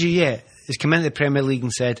a manager yet who's come into the Premier League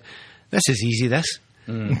and said, this is easy, this.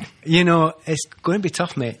 You know, it's going to be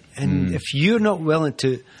tough, mate. And if you're not willing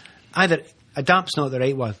to either adapt's not the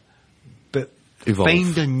right word, but Evolve.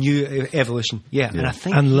 find a new evolution. Yeah. And I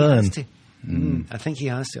think And he learn. has to. I think he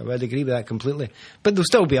has to. I would agree with that completely. But they'll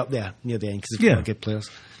still be up there near the end because they've got good players.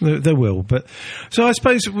 There will. But so I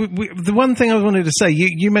suppose the one thing I wanted to say,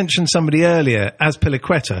 you mentioned somebody earlier,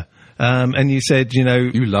 Azpilicueta. And you said, you know...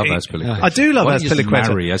 You love Azpilicueta. I do love Why don't you just Azpilicueta.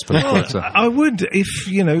 marry Azpilicueta? I would if,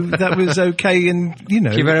 you know, that was okay and, you know...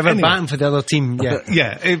 If you were ever anyway. batting for the other team, yeah.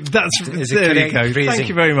 Yeah, that's... Is it There you correct go. phrasing? Thank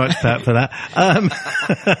you very much, Pat, for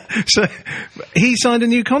that. So, he signed a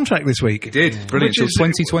new contract this week. He did. Brilliant. Till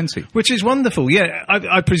 2020. Which is wonderful, yeah.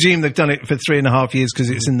 I presume they've done it for 3.5 years because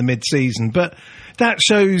it's in the mid-season, but that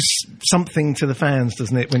shows something to the fans,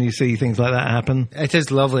 doesn't it, when you see things like that happen? It is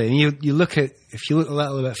lovely. And you look at, if you look a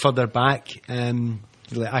little bit further back,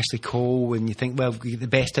 like Ashley Cole, and you think, well, we get the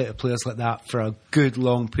best out of players like that for a good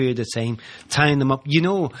long period of time, tying them up. You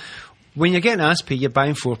know, when you're getting Aspi, you're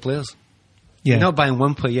buying 4 players. Yeah. You're not buying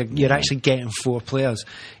 1 player, you're actually getting 4 players.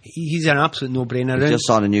 He's an absolute no-brainer. He's just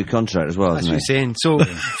signed a new contract as well, That's hasn't what he? you're saying. So,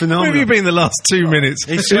 phenomenal. Where have you been the last 2 minutes?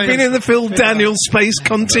 He's You've trying been to- in the Phil Daniels space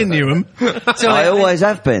continuum. I always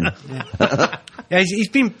have been. Yeah, he's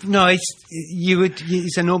been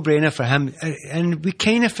he's a no-brainer for him, and we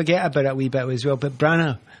kind of forget about it a wee bit as well. But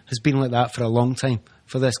Branagh has been like that for a long time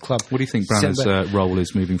for this club. What do you think Brannan's role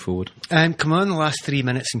is moving forward? Come on, the last 3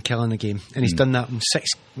 minutes and killing the game, and he's done that in 6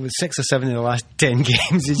 or 7 of the last 10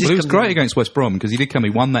 games. He Well, it was great against West Brom because he did come. He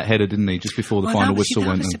won that header, didn't he? Just before the final whistle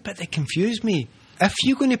went. That was the bit that confused me. If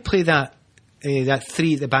you're going to play that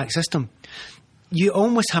 3 at the back system, you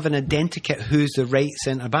almost have an identikit who's the right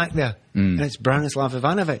centre back there, and it's Branislav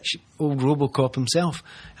Ivanovic, old Robocop himself.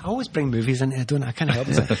 I always bring movies into it, don't I? I can't help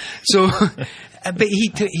it. So, but he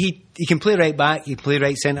can play right back, he can play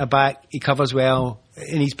right centre back, he covers well,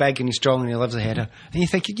 and he's big and he's strong and he loves a header. And you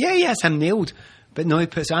think, yes, I'm nailed. But no, he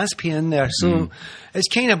puts Aspi in there, so it's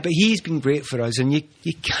kind of. But he's been great for us, and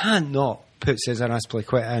you can't not put Cesar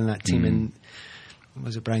Azpilicueta in that team. And what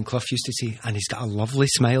was it Brian Clough used to say? And he's got a lovely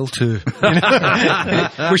smile too,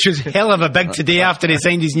 which was hell of a big today after he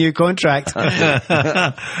signed his new contract.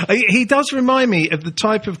 He does remind me of the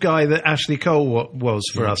type of guy that Ashley Cole was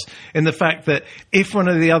for us, in the fact that if one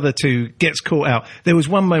of the other two gets caught out, there was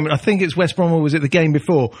one moment, I think it's West Brom or was it the game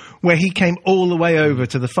before, where he came all the way over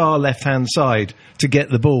to the far left-hand side to get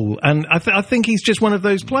the ball. And I think he's just one of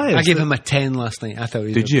those players. I gave him a 10 last night. I thought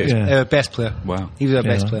he was Did you? our best player. Wow. He was our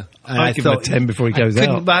best player. And I'd give him a 10 before he goes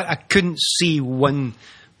out. But I couldn't see one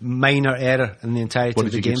minor error in the entirety What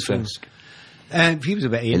of did the you game give for him. Cesc? He was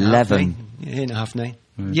about 8.5, 11. 9. 8.5, 9.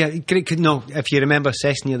 Yeah, no, if you remember,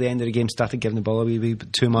 Cesc near the end of the game started giving the ball away a wee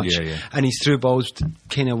bit too much. Yeah. And his through balls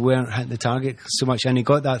kind of weren't hitting the target so much. And he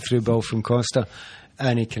got that through ball from Costa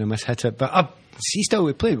and he kind of mishit it. But he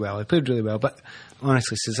played well. He played really well. But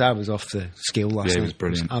honestly, Cesar was off the scale last night. Yeah, he was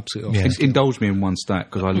brilliant. Absolutely off the scale. Indulge me in one stat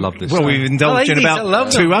because I love this. Well, stat. we've indulged in these. I about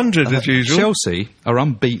love them. 200 as usual. Chelsea are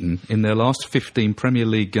unbeaten in their last 15 Premier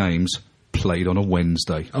League games played on a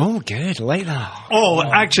Wednesday. Oh, good. I like that. Oh,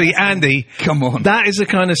 actually, Andy, Come on. that is the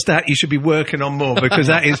kind of stat you should be working on more because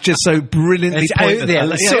that is just so brilliantly It's out pointless. there.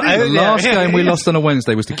 Yeah, It's so it is. out The there. last game we lost on a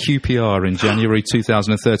Wednesday was to QPR in January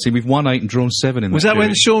 2013. We've won 8 and drawn 7 in Was that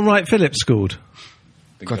when Sean Wright Phillips scored?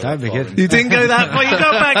 God, that'd be good. You didn't go that far. You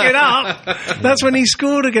got to back it up. That's when he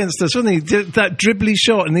scored against us, wasn't he? That dribbly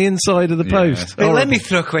shot in the inside of the post. But let Horrible. me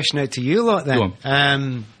throw a question out to you lot then.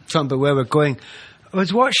 Go Something about where we're going. I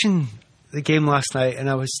was watching the game last night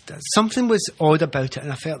and something was odd about it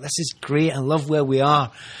and I felt this is great, I love where we are.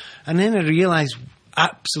 And then I realised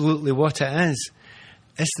absolutely what it is.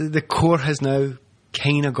 It's that the core has now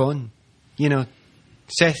kind of gone. You know,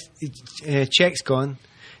 Czech's gone,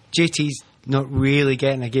 JT's not really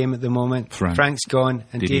getting a game at the moment, Frank's gone,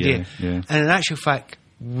 and Didier. Yeah. And in actual fact,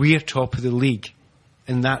 we're top of the league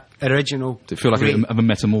in that original. Did it feel like a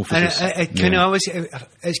metamorphosis? And I kind of always,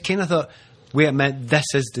 it's kind of thought, wait a minute, this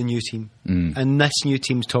is the new team, and this new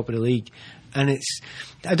team's top of the league, and it's.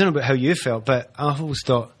 I don't know about how you felt, but I always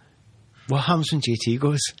thought what happens when JT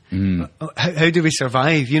goes? How do we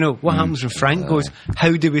survive? You know, what happens when Frank goes?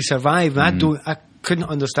 How do we survive? And I couldn't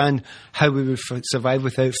understand how we would survive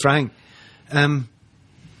without Frank.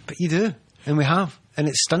 But you do, and we have. And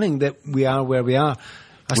it's stunning that we are where we are.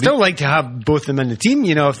 I still like to have both of them in the team,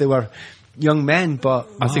 you know, if they were young men, but...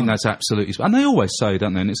 I think that's absolutely... And they always say,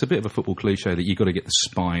 don't they, and it's a bit of a football cliche that you've got to get the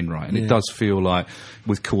spine right. And it does feel like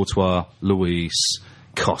with Courtois, Luis,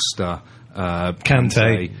 Costa...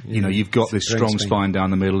 Kante, you know, you've got this strong spine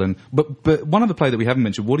down the middle, and but one other player that we haven't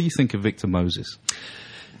mentioned. What do you think of Victor Moses?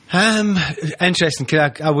 Interesting,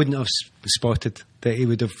 because I wouldn't have spotted that he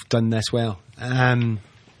would have done this well.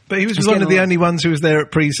 But he was one of the only ones who was there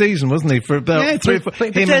at pre-season, wasn't he? For about 3 or 4...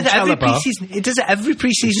 Him and Chalobah. He does it every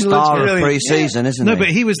pre-season. Star of pre-season, isn't he? No, but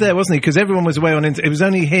he was there, wasn't he? Because everyone was away on... It was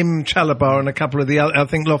only him, Chalobah, and a couple of the other... I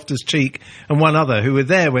think Loftus-Cheek and one other who were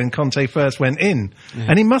there when Conte first went in. Yeah.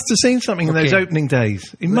 And he must have seen something in those opening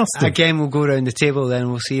days. He must have. Again, we'll go around the table then.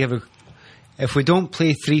 We'll see if we don't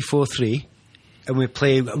play 3-4-3 and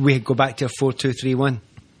we go back to a 4-2-3-1.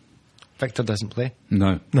 Victor doesn't play.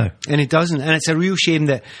 No. And he doesn't. And it's a real shame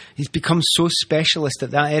that he's become so specialist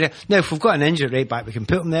at that area. Now, if we've got an injury right back, we can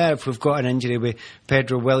put him there. If we've got an injury with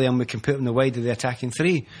Pedro William, we can put him in the wide of the attacking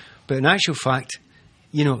three. But in actual fact,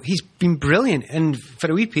 you know, he's been brilliant. And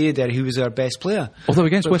for a wee period there, he was our best player. Although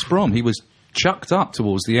against West Brom, he was chucked up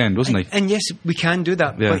towards the end, wasn't he? And yes, we can do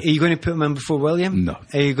that. Yeah. But are you going to put him on before William? No.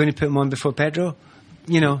 Are you going to put him on before Pedro?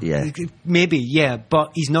 You know, maybe,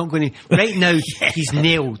 but he's not going to... Right now, he's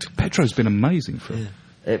nailed. Pedro's been amazing for him.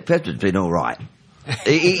 Pedro's been all right.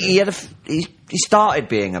 he started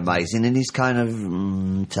being amazing, and he's kind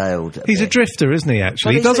of tailed. He's a drifter, isn't he,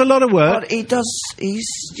 actually? He does a lot of work. But he's,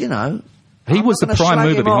 you know... He was the prime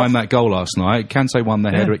mover behind that goal last night. Kante won the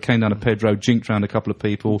header, it came down to Pedro, jinked round a couple of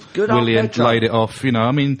people. Willian laid it off, you know,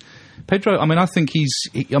 I mean... Pedro, I mean, I think you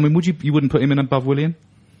wouldn't put him in above Willian?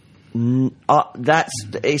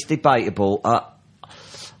 It's debatable.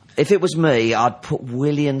 If it was me, I'd put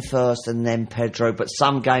Willian first and then Pedro, but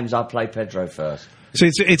some games I play Pedro first. So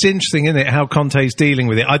it's interesting, isn't it, how Conte's dealing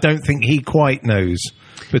with it? I don't think he quite knows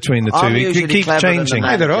between the two. He keeps changing.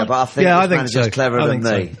 Either or. But I think this manager's cleverer than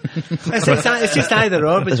me. It's just either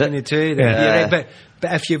or between the two. Yeah. Right.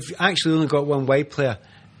 But if you've actually only got one wide player,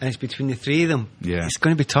 and it's between the three of them, it's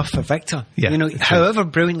going to be tough for Victor. Yeah, you know, however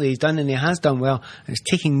brilliantly he's done, and he has done well, and it's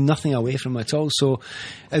taking nothing away from him at all. So,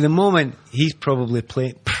 at the moment, he's probably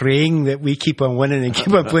praying that we keep on winning and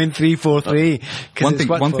keep on playing 3-4-3.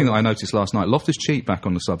 One thing that I noticed last night, Loftus-Cheek back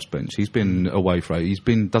on the subs bench. He's been away for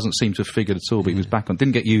it. Doesn't seem to have figured at all, but he was back on.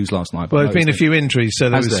 Didn't get used last night. Well, there's been a few injuries, so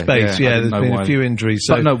there was space. Yeah, there's been a few injuries.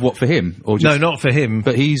 So. But no, what for him? Or just, no, not for him.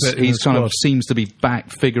 But he's kind of seems to be back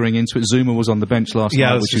figuring into it. Zuma was on the bench last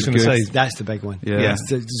night, which is good. That's the big one. Yeah.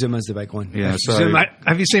 Zuma's the big one. Yeah. So Zuma,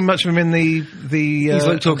 have you seen much of him in the he's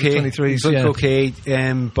looked okay. 23s? He's looked okay,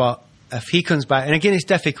 but if he comes back, and again, it's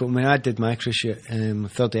difficult. I mean, I did my Irish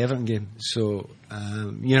third Everton game, so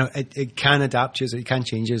you know, it can adapt you, it can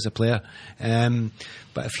change you as a player.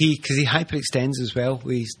 But if because he hyperextends as well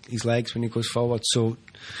with his legs when he goes forward, so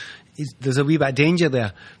there's a wee bit of danger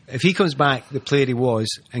there. If he comes back the player he was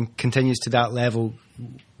and continues to that level,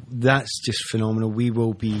 that's just phenomenal. We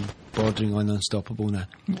will be bordering on unstoppable now.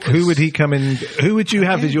 Who would he come in? Who would you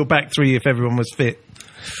have as your back three if everyone was fit?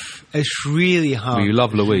 It's really hard. Well, you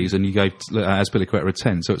love Louise, and you gave Azpilicueta a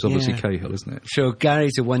 10, so it's obviously Cahill, isn't it? So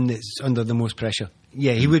Gary's the one that's under the most pressure.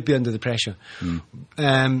 Yeah, he would be under the pressure.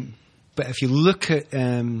 But if you look at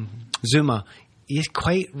Zuma, he is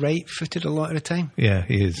quite right-footed a lot of the time. Yeah,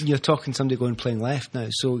 he is. You're talking somebody going playing left now.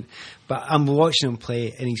 So, but I'm watching him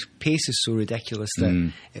play, and his pace is so ridiculous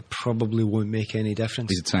that it probably won't make any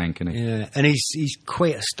difference. He's a tank, isn't he? Yeah, and he's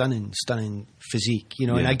quite a stunning physique, you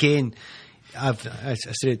know. And again, I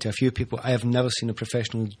said it to a few people. I have never seen a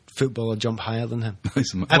professional footballer jump higher than him.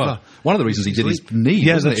 Ever. Well, one of the reasons he did his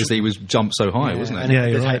knee, wasn't it? Is that he was jumped so high, wasn't it? And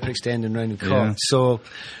hyperextending round the court. So,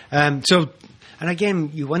 and again,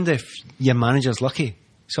 you wonder if your manager's lucky.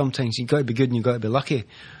 Sometimes you've got to be good and you've got to be lucky.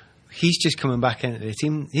 He's just coming back into the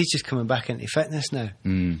team. He's just coming back into fitness now.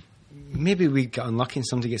 Maybe we got unlucky and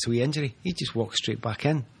somebody gets a wee injury. He just walks straight back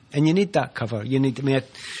in. And you need that cover. You need,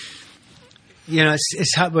 you know,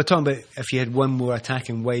 it's we're talking about if you had one more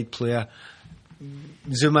attacking wide player,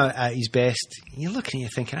 Zuma at his best, you're looking at you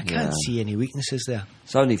thinking, I can't see any weaknesses there.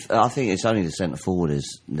 I think it's only the centre forward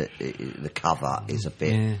is the cover is a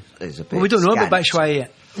bit. Well, we don't know about Batshuayi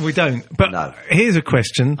yet. We don't. But here's a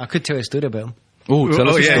question. I could tell a story about him. Oh, tell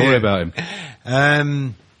us a story about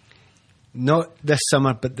him. Not this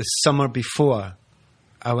summer, but the summer before,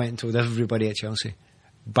 I went and told everybody at Chelsea,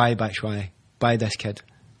 buy Batshuayi, buy this kid.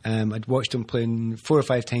 I'd watched him playing 4 or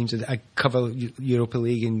 5 times. I cover Europa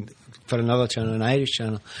League for another channel, an Irish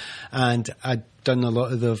channel, and I'd done a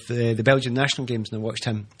lot of the Belgian national games, and I watched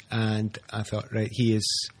him, and I thought, right, he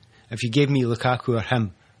is. If you gave me Lukaku or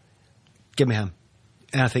him, give me him,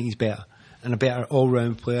 and I think he's better, and a better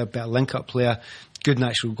all-round player, better link-up player, good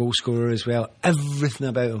natural goal scorer as well. Everything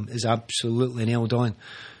about him is absolutely nailed on.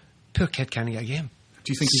 Poor kid can't get a game.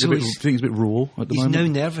 Do you think he's a bit raw at the moment? He's now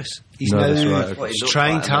nervous. He's Nervous, now right, okay.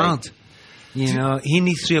 trying hard. You know, he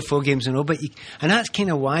needs 3 or 4 games in a row. And that's kind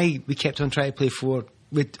of why we kept on trying to play 4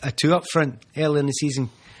 with a 2 up front early in the season,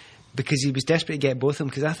 because he was desperate to get both of them.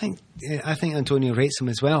 Because I think Antonio rates him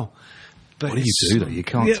as well. But what do you do though? You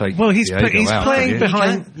can't take. Well, he's Diego out, playing can you?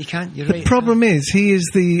 behind. You can't. You're The right. problem is, he is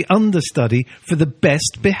the understudy for the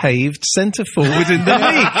best behaved centre forward in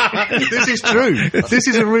the league. This is true. This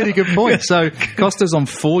is a really good point. So Costa's on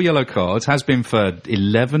 4 yellow cards, has been for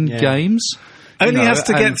 11 games. Only has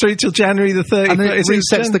to get through till January the 30th. And then it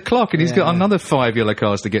resets the clock, and he's got another 5 yellow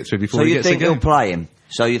cards to get through before So he you gets think a game. he'll play him?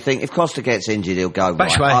 So you think if Costa gets injured, he'll go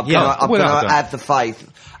That's right? right, yeah. I'm Without going doubt. to have the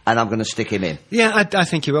faith, and I'm going to stick him in. Yeah, I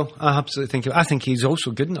think he will. I absolutely think he will. I think he's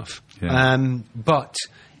also good enough. Yeah. But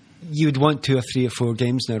you'd want 2 or 3 or 4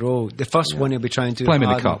 games in a row. The first one he'll be trying to Play him in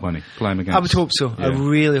the hard- cup, won't he? Play him against. I would hope so. I Yeah.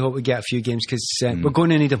 really hope we get a few games, because we're going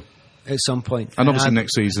to need them at some point. And obviously I-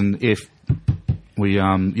 next season, if we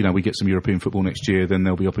we get some European football next year, then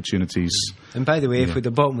there'll be opportunities. And by the way, if we'd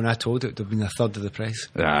have bought when I told it, there'd have been a third of the price.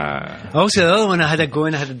 Ah. Also, the other one I had a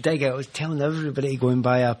dig at, I was telling everybody to go and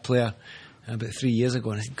buy a player about 3 years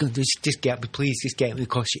ago, and I said, "Go, just get him, please, just get him. It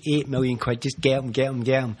costs you £8 million. Just get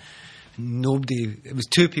him. Nobody. It was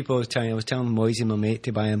 2 people I was telling. I was telling Moisey, my mate,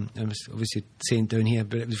 to buy him. I was obviously saying down here,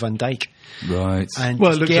 but it was Van Dijk. Right. And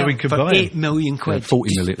Well, it just looks get like we him could for buy him. £8 million. 40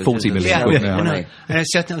 million Yeah, quid I now. know. And I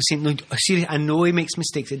said to him, I was saying, no, seriously, I know he makes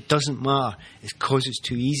mistakes. It doesn't matter. It's because it's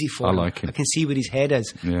too easy for I him. like him. I can see where his head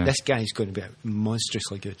is. Yeah. This guy's going to be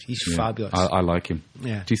monstrously good. He's Yeah. fabulous. I like him.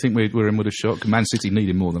 Yeah. Do you think we're in with a shot? Man City need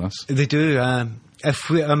him more than us. They do.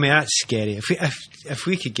 That's scary. If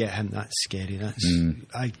we could get him, that's scary.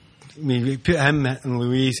 I mean, we put him and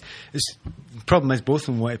Louise. The problem is both of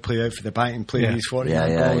them want to play out for the back and play these 40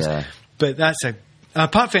 balls. Yeah. But that's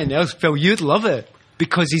apart from anything else, Phil, you'd love it.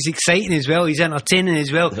 Because he's exciting as well, he's entertaining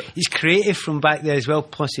as well, he's creative from back there as well,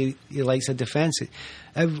 plus he likes a defence.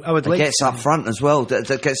 I would like Gets up front as well.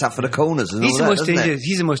 That gets up for the corners and he's all the that, most doesn't it? dangerous.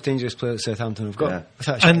 He's the most dangerous player that Southampton have got. Yeah.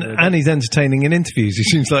 That's actually really And he's entertaining in interviews. He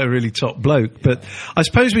seems like a really top bloke. But I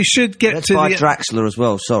suppose we should get Let's to buy the... Draxler as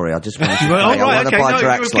well. Sorry, I just wanted to. Well, I right, want to okay, buy no, you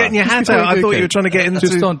were Draxler. getting your hat out. I thought you were trying to get into...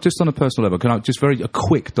 Just on a personal level, can I just a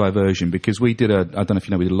quick diversion, because we did I don't know if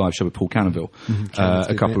you know, we did a live show with Paul Canonville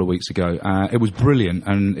a couple of weeks ago. It was brilliant,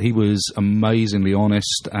 and he was amazingly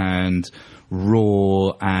honest and raw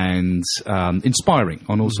and inspiring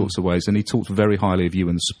on all sorts of ways, and he talked very highly of you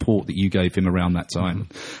and the support that you gave him around that time,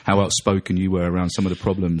 how outspoken you were around some of the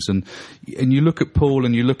problems, and you look at Paul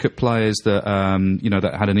and you look at players that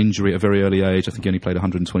that had an injury at a very early age. I think he only played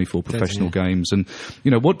 124 professional games, and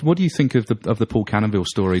what do you think of the Paul Canonville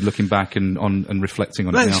story, looking back and reflecting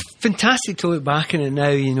on it now? It's fantastic to look back on it now,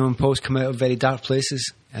 and Paul's come out of very dark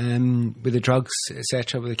places with the drugs,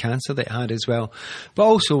 etc., with the cancer that he had as well. But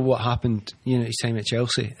also what happened, his time at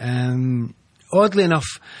Chelsea. Oddly enough,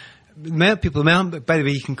 by the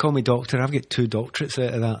way, you can call me doctor. I've got 2 doctorates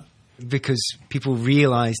out of that, because people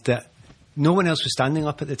realised that no one else was standing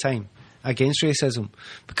up at the time against racism,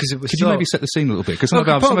 because it was. Could you maybe set the scene a little bit? Because some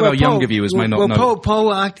of our younger viewers may not know.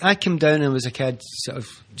 Paul, I came down and was a kid, sort of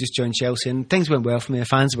just joined Chelsea, and things went well for me. The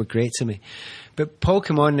fans were great to me. But Paul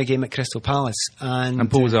came on in a game at Crystal Palace, and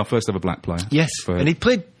Paul was our first ever black player. Yes, and he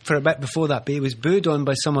played for a bit before that, but he was booed on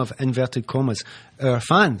by some of, inverted commas, our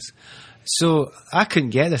fans. So I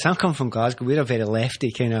couldn't get this. I'm coming from Glasgow. We're a very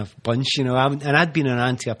lefty kind of bunch, and I'd been in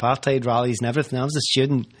anti-apartheid rallies and everything. I was a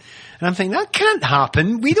student, and I'm thinking, that can't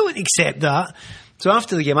happen. We don't accept that. So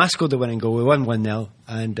after the game, I scored the winning goal. We won 1-0,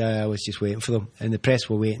 and I was just waiting for them, and the press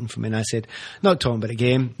were waiting for me, and I said, not talking about the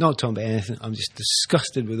game, not talking about anything. I'm just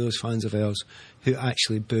disgusted with those fans of ours who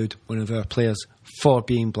actually booed one of our players for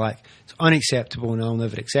being black. It's unacceptable, and I'll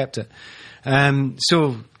never accept it.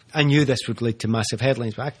 So I knew this would lead to massive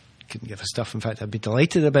headlines, but I couldn't give a stuff. In fact, I'd be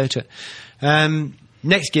delighted about it.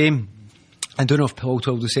 Next game, I don't know if Paul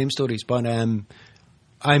told the same stories, but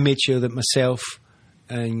I made sure that myself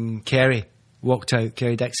and Kerry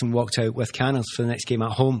Dixon walked out with Canners for the next game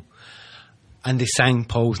at home, and they sang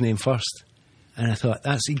Paul's name first, and I thought,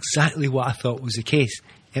 that's exactly what I thought was the case.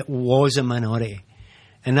 It was a minority,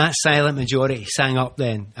 and that silent majority sang up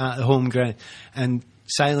then at the home ground, and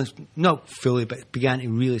silenced, not fully, but began to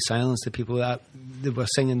really silence the people that were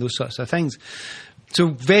singing those sorts of things. So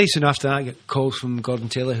very soon after that, I got calls from Gordon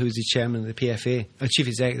Taylor, who's the chairman of the PFA, or chief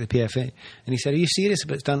executive of the PFA, and he said, "Are you serious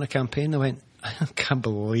about starting a campaign?" I went, "I can't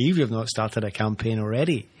believe you've not started a campaign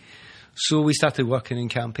already." So we started working in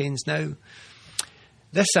campaigns. Now,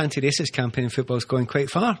 this anti-racist campaign in football is going quite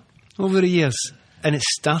far over the years, and it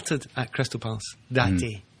started at Crystal Palace that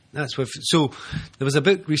day. That's what. So there was a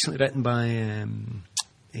book recently written by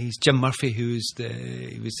he's Jim Murphy, he was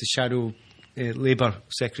the shadow Labour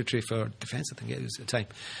Secretary for Defence, I think it was at the time,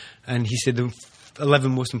 and he said the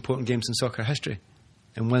 11 most important games in soccer history,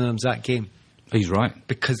 and one of them's that game. He's right,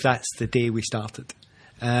 because that's the day we started.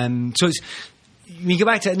 So it's, when you go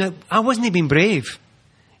back to it now, I wasn't even brave.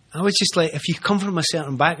 I was just like, if you come from a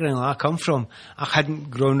certain background like I come from, I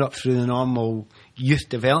hadn't grown up through the normal youth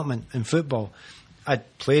development in football.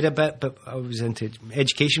 I'd played a bit, but I was into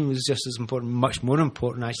education was just as important, much more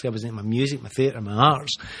important actually. I was into my music, my theatre, my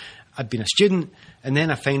arts. I'd been a student, and then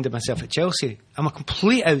I found myself at Chelsea. I'm a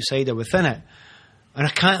complete outsider within it, and I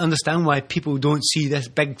can't understand why people don't see this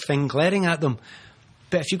big thing glaring at them.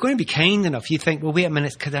 But if you're going to be kind enough, you think, well, wait a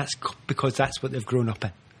minute, because that's what they've grown up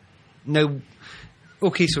in. Now,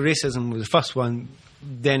 okay, so racism was the first one.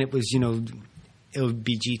 Then it was,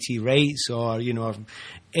 LGBT rights, or, or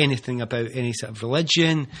anything about any sort of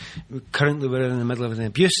religion. Currently, we're in the middle of an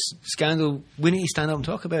abuse scandal. We need to stand up and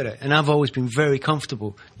talk about it. And I've always been very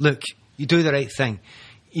comfortable. Look, you do the right thing.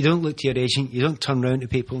 You don't look to your agent. You don't turn around to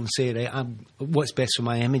people and say, right, what's best for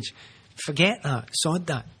my image. Forget that. Sod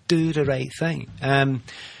that. Do the right thing. And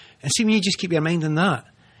see, when you just keep your mind on that,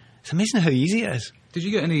 it's amazing how easy it is. Did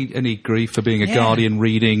you get any grief for being a Guardian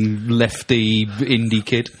reading lefty indie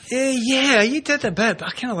kid? Yeah, you did a bit, but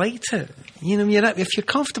I kind of liked it. If you're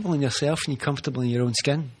comfortable in yourself and you're comfortable in your own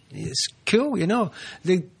skin, it's cool,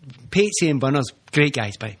 The Patesy and Bunners, great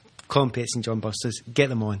guys, by Colin Pates and John Busters, get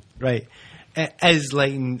them on, right? It is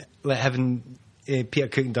like having Peter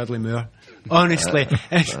Cook and Dudley Moore. Honestly,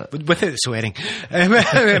 without swearing. I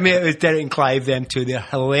mean, it was Derek and Clive, them two. They're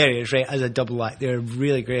hilarious, right? As a double act, they're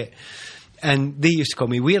really great. And they used to call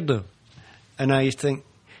me weirdo. And I used to think,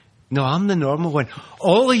 no, I'm the normal one.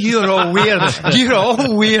 All of you are all weird. You're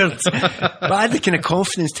all weird. But I had the kind of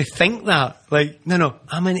confidence to think that. Like, no,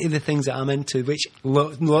 I'm into the things that I'm into, which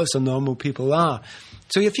lots of normal people are.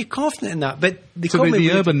 So if you're confident in that, but they call me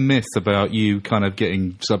the urban myth about you kind of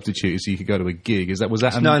getting substituted so you could go to a gig, was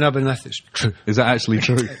that? No, an urban myth. It's true. Is that actually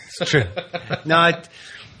true? It's true. No,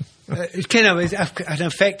 it kind of was an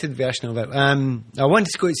affected version of it. I wanted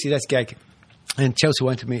to go and see this gig, and Chelsea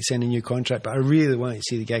wanted me to sign a new contract, but I really wanted to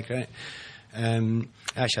see the gig, right?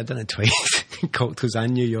 Actually, I'd done it twice, cocktails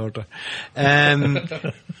and New Yorker.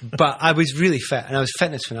 But I was really fit, and I was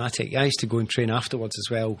fitness fanatic. I used to go and train afterwards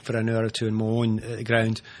as well for an hour or two on my own at the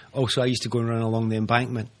ground. Also, I used to go and run along the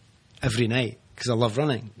embankment every night because I love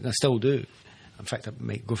running, and I still do. In fact, I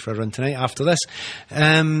might go for a run tonight after this. But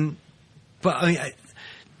I mean,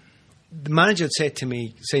 the manager had said to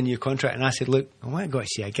me, sign your contract, and I said, look, I want to go to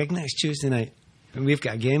see a gig next Tuesday night, and we've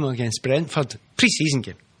got a game against Brentford, pre-season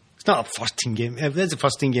game. It's not a first-team game. It is a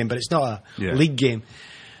first-team game, but it's not a league game.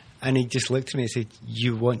 And he just looked at me and said,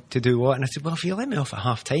 you want to do what? And I said, well, if you let me off at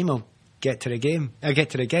half-time, I'll get to the game. I'll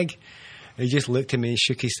get to the gig. And he just looked at me,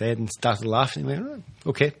 shook his head and started laughing. And went, oh,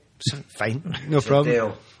 okay, so, fine, no problem.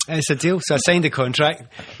 Deal. And it's a deal. So I signed the contract.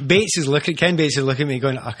 Ken Bates is looking at me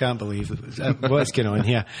going, I can't believe it. What's going on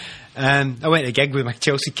here? I went to a gig with my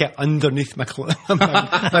Chelsea kit underneath my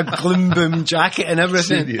gloom boom jacket and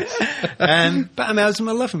everything. But I mean,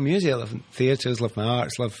 I love music, I love theatres, love my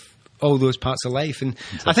arts, love all those parts of life. And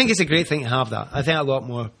I think it's a great thing to have that. I think a lot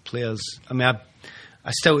more players, I mean,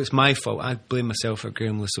 it's my fault. I blame myself for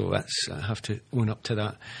Graham Lasso. I have to own up to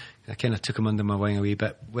that. I kind of took him under my wing a wee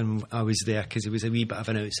bit when I was there because he was a wee bit of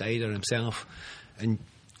an outsider himself. And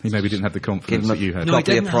he maybe didn't have the confidence that you had.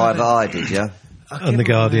 Copy a private eye, did you? On the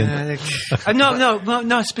Guardian.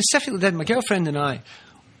 No, specifically did. My girlfriend and I,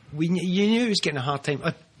 you knew he was getting a hard time.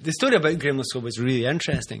 The story about Graham Lasso was really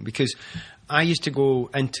interesting because I used to go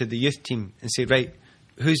into the youth team and say, right,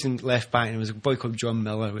 who's in left back? And there was a boy called John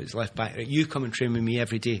Miller who was left back. Right, you come and train with me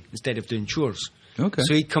every day instead of doing chores. Okay.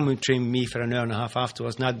 So he'd come and train with me for an hour and a half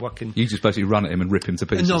afterwards, and I'd work in... You just basically run at him and rip him to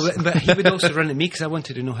pieces. No, but he would also run at me because I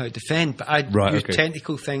wanted to know how to defend, but I'd use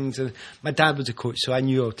technical things. And my dad was a coach, so I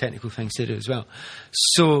knew all technical things to do as well.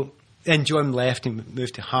 So then John left and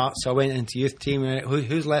moved to Hearts, so I went into youth team. Right,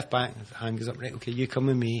 who's left back? Hand goes up, right, okay, you come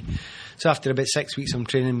with me. So after about 6 weeks I'm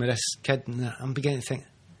training with this kid, and I'm beginning to think,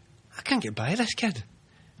 I can't get by this kid.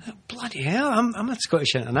 Bloody hell, I'm a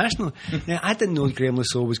Scottish international. Now, I didn't know Graham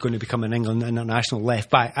Lasso was going to become an England international left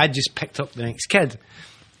back. I just picked up the next kid.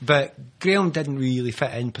 But Graham didn't really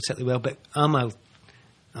fit in particularly well, but I'm a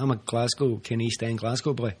I'm a Glasgow, kind of East End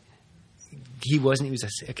Glasgow boy. He wasn't. He was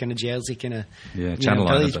a kind of Jersey kind of Channel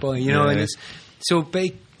village Islander boy, and it's so.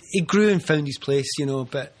 But he grew and found his place,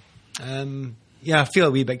 But I feel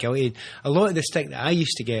a wee bit guilty. A lot of the stick that I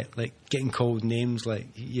used to get, like getting called names, like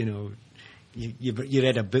you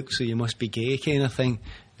read a book, so you must be gay, kind of thing.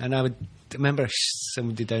 And I would remember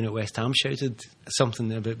somebody down at West Ham shouted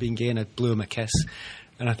something about being gay, and I blew him a kiss.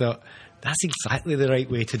 And I thought, that's exactly the right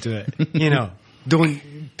way to do it.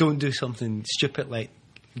 Don't do something stupid like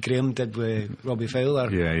Graham did with Robbie Fowler.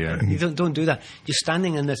 Yeah. You don't do that. You're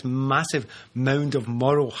standing in this massive mound of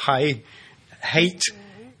moral height,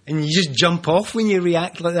 and you just jump off when you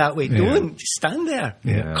react like that way. Yeah. Don't just stand there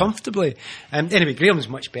comfortably. Anyway, Graham's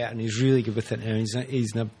much better, and he's really good with it now.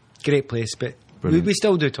 He's in a great place, but we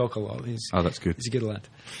still do talk a lot. That's good. He's a good lad.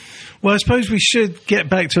 Well, I suppose we should get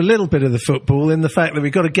back to a little bit of the football in the fact that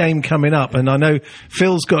we've got a game coming up, and I know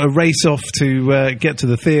Phil's got to race off to get to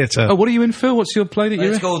the theatre. Oh, what are you in, Phil? What's your play that you're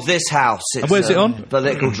in? It's called This House. Where's it on?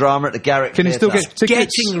 Political drama at the Garrick Can you still get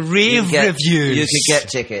tickets? Getting rave reviews. You can get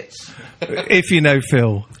tickets. If you know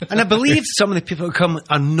Phil. And I believe some of the people who come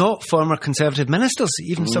are not former Conservative ministers.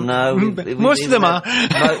 Even some. No, most of them are.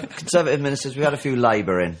 No, Conservative ministers. We had a few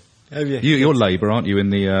Labour in. Have you? You're Labour, aren't you, in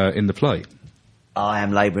the play? I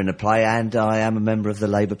am Labour in the play, and I am a member of the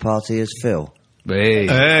Labour Party as Phil. Hey,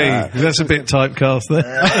 that's a bit typecast there.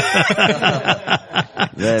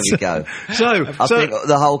 There we go. I think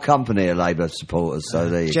the whole company are Labour supporters, so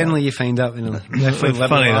there you Generally, you find out, funny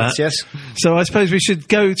that. Yes. So I suppose we should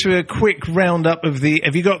go to a quick roundup of the.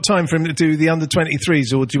 Have you got time for him to do the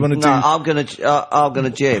under-23s, or do you want to do? No, I'm gonna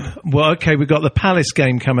jib. Well, okay, we've got the Palace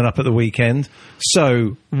game coming up at the weekend.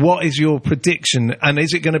 So, what is your prediction? And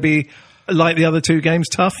is it going to be like the other two games,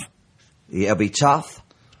 tough? It'll be tough.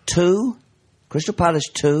 2, Crystal Palace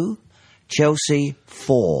 2, Chelsea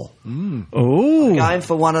 4. Oh, Going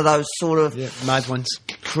for one of those sort of Mad ones.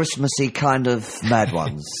 Christmassy kind of mad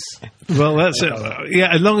ones. well, that's it.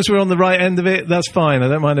 Yeah, as long as we're on the right end of it, that's fine. I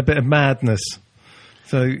don't mind a bit of madness.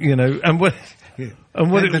 So, and what... And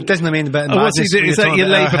what it doesn't mean about what's he do? Is that your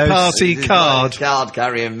Labour Party card? Card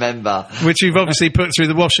carrying member. Which you've obviously put through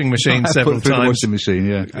the washing machine several put through times. the washing machine,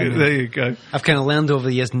 yeah. There you go. I've kind of learned over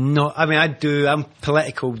the years not. I mean, I'm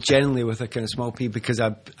political generally with a kind of small p because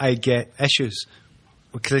I get issues.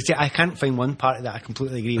 Because I can't find one party that I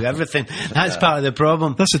completely agree with everything. That's part of the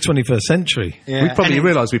problem. That's the 21st century. Yeah. You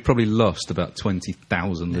realise we've probably lost about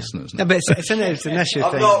 20,000 listeners now. No, but it's an issue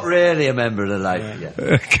I'm thing. not really a member of the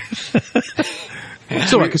Labour.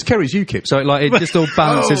 It's all right, because Kerry's UKIP, so it just all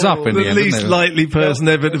balances up in the end. The least likely person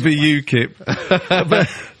ever to be UKIP.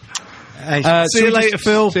 See you later,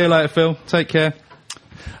 Phil. See you later, Phil. Take care.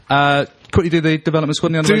 Quickly do the development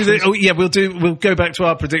squad and the We'll go back to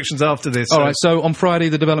our predictions after this. All right, so on Friday,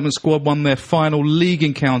 the development squad won their final league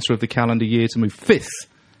encounter of the calendar year to move 5th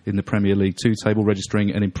in the Premier League 2 table,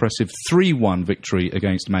 registering an impressive 3-1 victory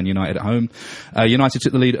against Man United at home. United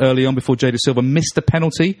took the lead early on before Jadon Silva missed a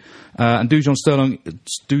penalty, and Dujon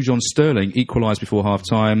Sterling equalised before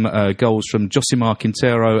half-time. Goals from Josimar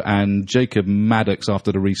Quintero and Jacob Maddox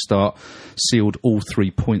after the restart sealed all 3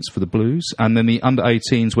 points for the Blues. And then the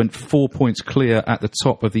under-18s went 4 points clear at the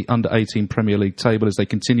top of the under-18 Premier League table as they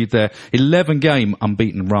continued their 11-game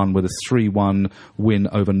unbeaten run with a 3-1 win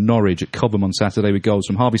over Norwich at Cobham on Saturday with goals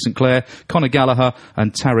from Harvey St Clair, Conor Gallagher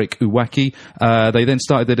and Tariq Uwaki. They then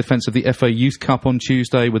started their defence of the FA Youth Cup on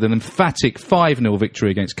Tuesday with an emphatic 5-0 victory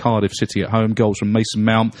against Cardiff City at home. Goals from Mason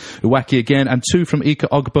Mount, Uwaki again, and 2 from Ika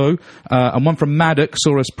Ogbo, and 1 from Maddox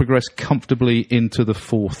saw us progress comfortably into the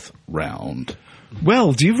 4th round.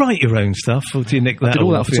 Well, do you write your own stuff, or do you nick that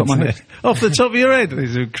all off off the top of my head. Off the top of your head?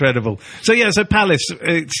 It's incredible. So Palace,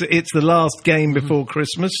 it's the last game before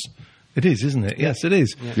Christmas. It is, isn't it? Yes, it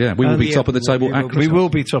is. Yeah, we will be top of the table at Christmas. We will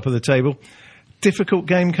be top of the table. Difficult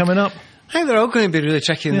game coming up. I think they're all going to be really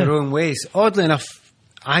tricky in their own ways. Oddly enough,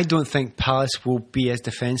 I don't think Palace will be as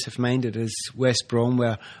defensive minded as West Brom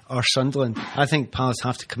were or Sunderland. I think Palace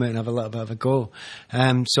have to come out and have a little bit of a go.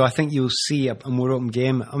 So I think you'll see a more open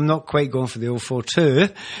game. I'm not quite going for the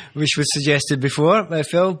 0-4-2, which was suggested before by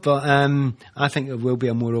Phil, but I think it will be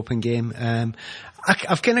a more open game.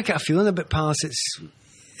 I've kind of got a feeling about Palace.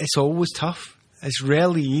 It's always tough. It's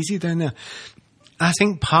rarely easy down there. I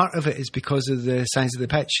think part of it is because of the size of the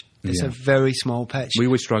pitch. It's a very small pitch. We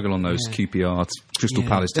always struggle on those QPR, Crystal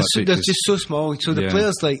Palace type pitches. They're just so small. So the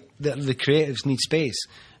players, like the creatives, need space.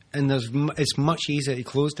 And it's much easier to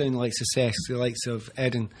close down the likes of Cesc, the likes of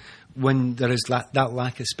Eden, when there is that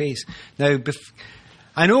lack of space. Now,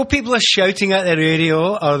 I know people are shouting at the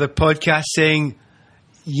radio or the podcast saying,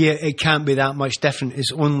 yeah, it can't be that much different.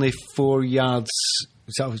 It's only 4 yards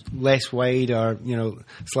sort of less wide or,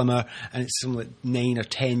 slimmer, and it's something like 9 or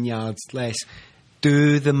 10 yards less.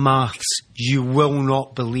 Do the maths. You will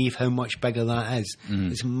not believe how much bigger that is.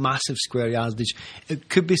 It's massive square yardage. It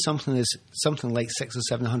could be something like 600 or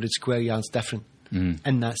 700 square yards different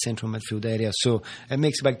in that central midfield area. So it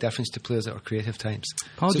makes a big difference to players that are creative types.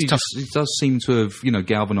 Pardew does seem to have,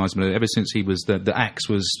 galvanised him ever since he was the axe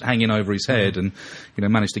was hanging over his head, and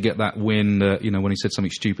managed to get that win. When he said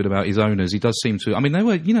something stupid about his owners, he does seem to. I mean,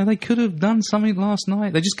 they could have done something last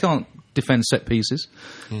night. They just can't defend set pieces.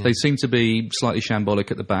 They seem to be slightly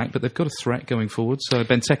shambolic at the back, but they've got a threat going forward. So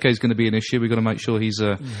Benteke is going to be an issue. We've got to make sure he's,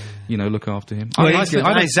 look after him.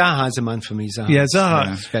 Zaha's a man for me.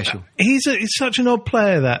 Zaha, special. He's such an odd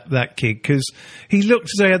player, that kid, because he looked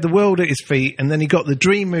as though he had the world at his feet, and then he got the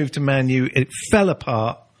dream move to Man U. It fell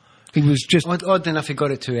apart. He was just odd enough. He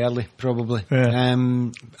got it too early, probably. Yeah.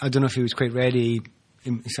 I don't know if he was quite ready,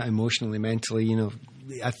 sort of emotionally, mentally.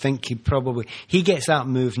 I think he gets that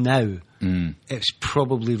move now. It's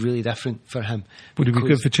probably really different for him. Would it be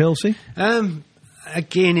good for Chelsea?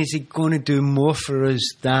 Again, is he going to do more for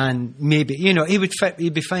us than maybe? He would fit.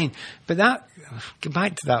 He'd be fine. But go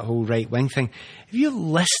back to that whole right wing thing. If you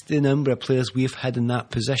list the number of players we've had in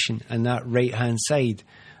that position and that right hand side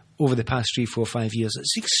over the past 3, 4, 5 years,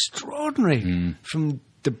 it's extraordinary. From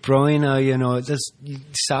De Bruyne, there's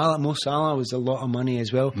Salah. Mo Salah was a lot of money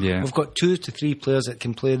as well. Yeah. We've got 2 to 3 players that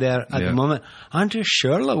can play there at the moment. Andrew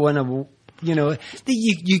Schürrle won a.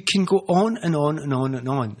 You can go on and on and on and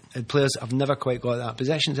on. And players have never quite got that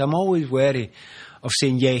position. So I'm always wary of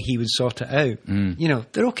saying, he would sort it out.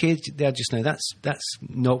 They're okay there just now. That's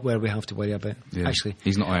not where we have to worry about, actually.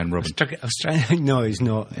 He's not Iron Robin. No, he's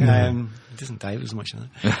not. He doesn't dive as much as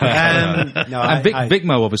that. And Vic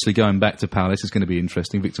Mo, obviously, going back to Palace is going to be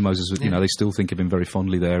interesting. Victor Moses, they still think of him very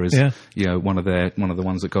fondly there as one of the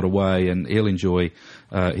ones that got away, and he'll enjoy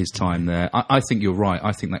his time there. I think you're right.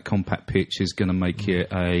 I think that compact pitch is going to make it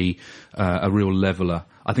a real leveller.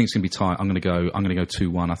 I think it's going to be tight. I'm going to go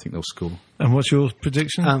 2-1. I think they'll score. And what's your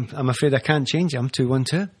prediction? I'm afraid I can't change it. I'm 2-1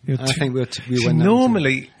 too. I think we win that.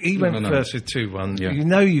 Normally, he went first with 2-1.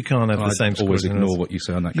 Yeah. You can't have the same score. I always ignore what you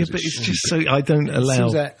say on that. Yeah, but it's just so I don't allow.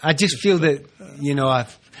 I just feel that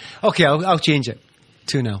I'll change it.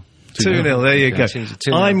 2-0. 2-0. There you go.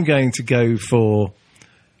 I'm going to go for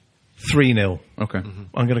 3-0. Okay.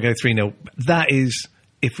 I'm going to go 3-0. That is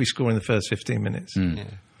if we score in the first 15 minutes. Yeah.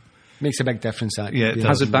 Makes a big difference. That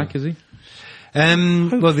Hazard back, is he?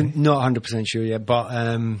 Well, they're not 100% sure yet, but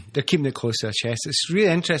they're keeping it close to their chest. It's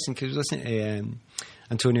really interesting because listening to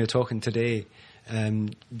Antonio talking today,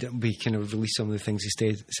 we kind of released some of the things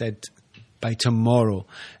he said by tomorrow.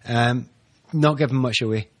 Not giving much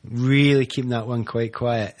away, really keeping that one quite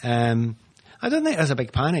quiet. I don't think there's a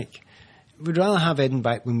big panic. We'd rather have Eden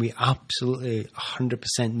back when we absolutely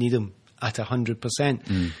 100% need him at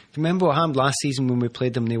 100%. Remember what happened last season when we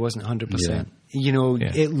played them and he wasn't 100%?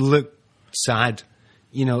 It looked sad.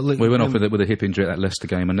 We went off with a hip injury at that Leicester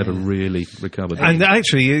game and never really recovered. And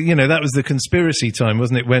actually, that was the conspiracy time,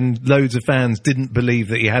 wasn't it? When loads of fans didn't believe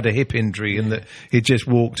that he had a hip injury and that he just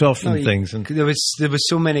walked off and things. And there was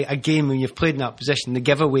so many. Again, when you've played in that position, the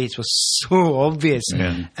giveaways were so obvious.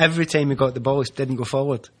 Yeah. Every time he got the ball, he didn't go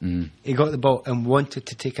forward. He got the ball and wanted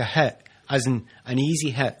to take a hit, as in an easy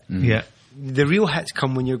hit. Yeah. The real hits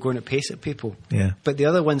come when you're going to pace at people. Yeah. But the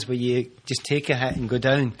other ones where you just take a hit and go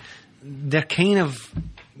down, they're kind of,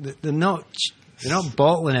 they're not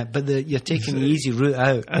bottling it, but you're taking the easy route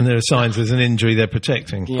out. And there are signs there's an injury they're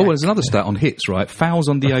protecting. Yeah. Oh, well, there's another stat on hits, right? Fouls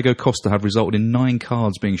on Diego Costa have resulted in 9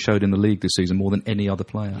 cards being showed in the league this season, more than any other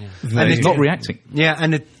player. Yeah. And he's not reacting. Yeah,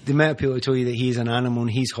 and the amount of people who tell you that he's an animal and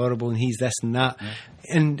he's horrible and he's this and that. Yeah.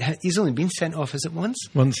 And he's only been sent off, is it once?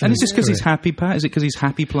 And is this because he's happy, Pat? Is it because he's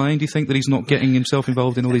happy playing? Do you think that he's not getting himself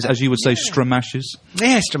involved in all these, as you would say, stramaches?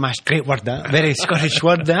 Yeah, stramash, great word that. Very Scottish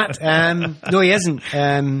word that. No, he isn't.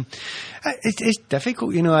 It's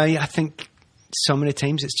difficult, I think so many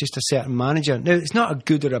times it's just a certain manager. Now, it's not a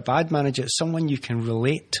good or a bad manager. It's someone you can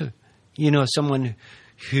relate to. Someone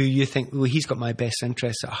who you think, well, he's got my best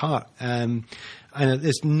interests at heart. And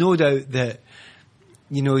there's no doubt that,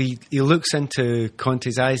 he looks into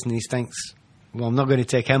Conte's eyes and he thinks, well, I'm not going to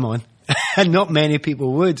take him on. And not many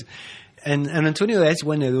people would. And Antonio is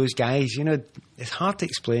one of those guys, it's hard to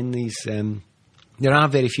explain these. There are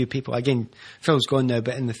very few people. Again, Phil's gone now,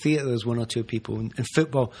 but in the theatre there's 1 or 2 people. In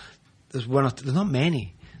football, there's not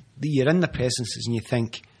many. You're in the presences and you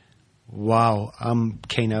think, wow, I'm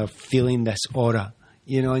kind of feeling this aura,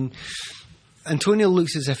 and Antonio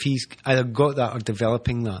looks as if he's either got that or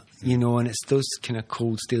developing that, and it's those kind of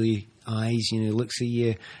cold, steely eyes, he looks at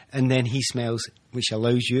you, and then he smiles, which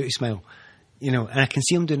allows you to smile. you know, and I can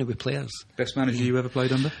see him doing it with players. Best manager you ever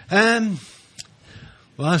played under?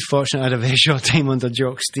 Well, I was fortunate. I had a very short time under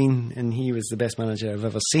Jock Stein, and he was the best manager I've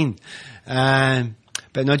ever seen.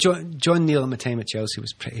 But no, John Neal at my time at Chelsea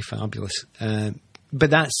was pretty fabulous. But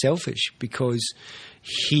that's selfish, because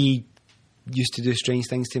he used to do strange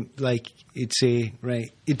things to, like, he'd say, right,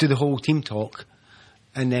 he'd do the whole team talk,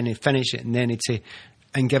 and then he'd finish it, and then he'd say,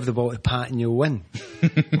 and give the ball to Pat and you'll win.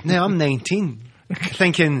 Now I'm 19,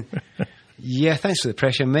 thinking, yeah, thanks for the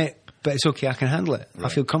pressure, mate, but it's okay, I can handle it. Right. I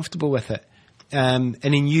feel comfortable with it. And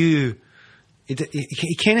he knew,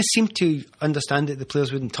 he kind of seemed to understand that the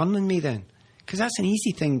players wouldn't turn on me then, because that's an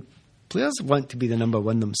easy thing. Players want to be the number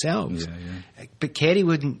one themselves. Yeah. But Kerry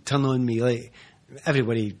wouldn't turn on me. Like,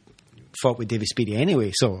 everybody fought with David Speedy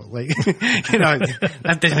anyway, so, like, you know,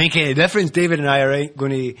 that doesn't make any difference. David and I are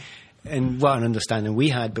going to, and what an understanding we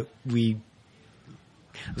had, but I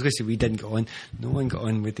was going to say we didn't get on. No one got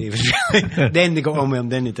on with David. Then they got on with him,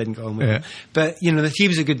 then they didn't get on with him. But, you know, he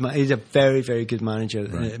was a good he's a very, very good manager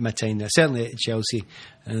at my time there, certainly at Chelsea.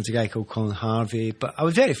 And there's a guy called Colin Harvey. But I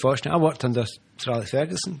was very fortunate. I worked under Sir Alex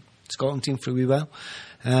Ferguson, Scotland team, for a wee while.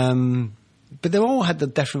 But they all had their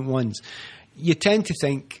different ones. You tend to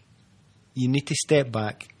think you need to step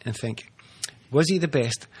back and think, was he the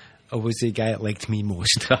best? Or was he the guy that liked me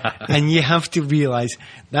most? And you have to realise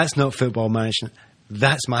that's not football management.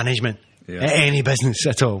 That's management. Any business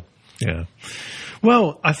at all. Yeah.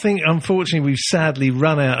 Well, I think, unfortunately, we've sadly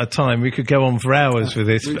run out of time. We could go on for hours with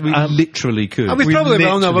this. We literally could. We probably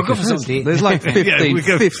will. No, we'll go for something. There's like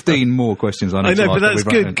 15 more questions I know, but that's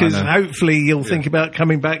good, because hopefully you'll think about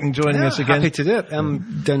coming back and joining us again. Happy to do it.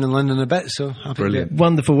 I'm down in London a bit, so happy to do it.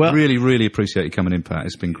 Wonderful. Well, really, really appreciate you coming in, Pat.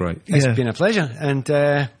 It's been great. It's been a pleasure. And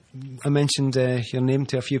I mentioned your name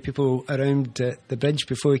to a few people around the bridge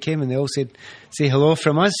before we came, and they all said, say hello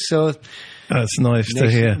from us. So that's nice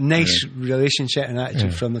to hear. Nice relationship and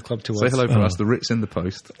attitude from the club to us. Say hello for us. The writ's in the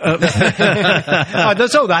post.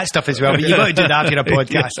 There's all that stuff as well, but you've got to do that after a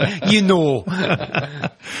podcast. You know.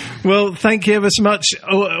 Well, thank you ever so much.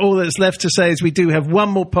 All that's left to say is we do have one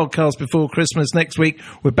more podcast before Christmas next week.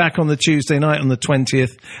 We're back on the Tuesday night on the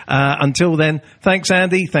 20th. Until then, thanks,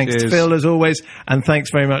 Andy. Thanks to Phil, as always. And thanks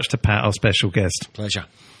very much to Pat, our special guest. Pleasure.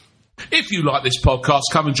 If you like this podcast,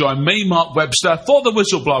 come and join me, Mark Webster, for The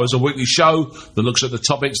Whistleblowers, a weekly show that looks at the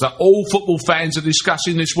topics that all football fans are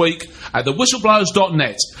discussing this week at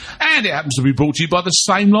thewhistleblowers.net. And it happens to be brought to you by the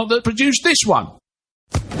same lot that produced this one.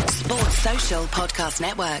 Sports Social Podcast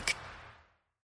Network.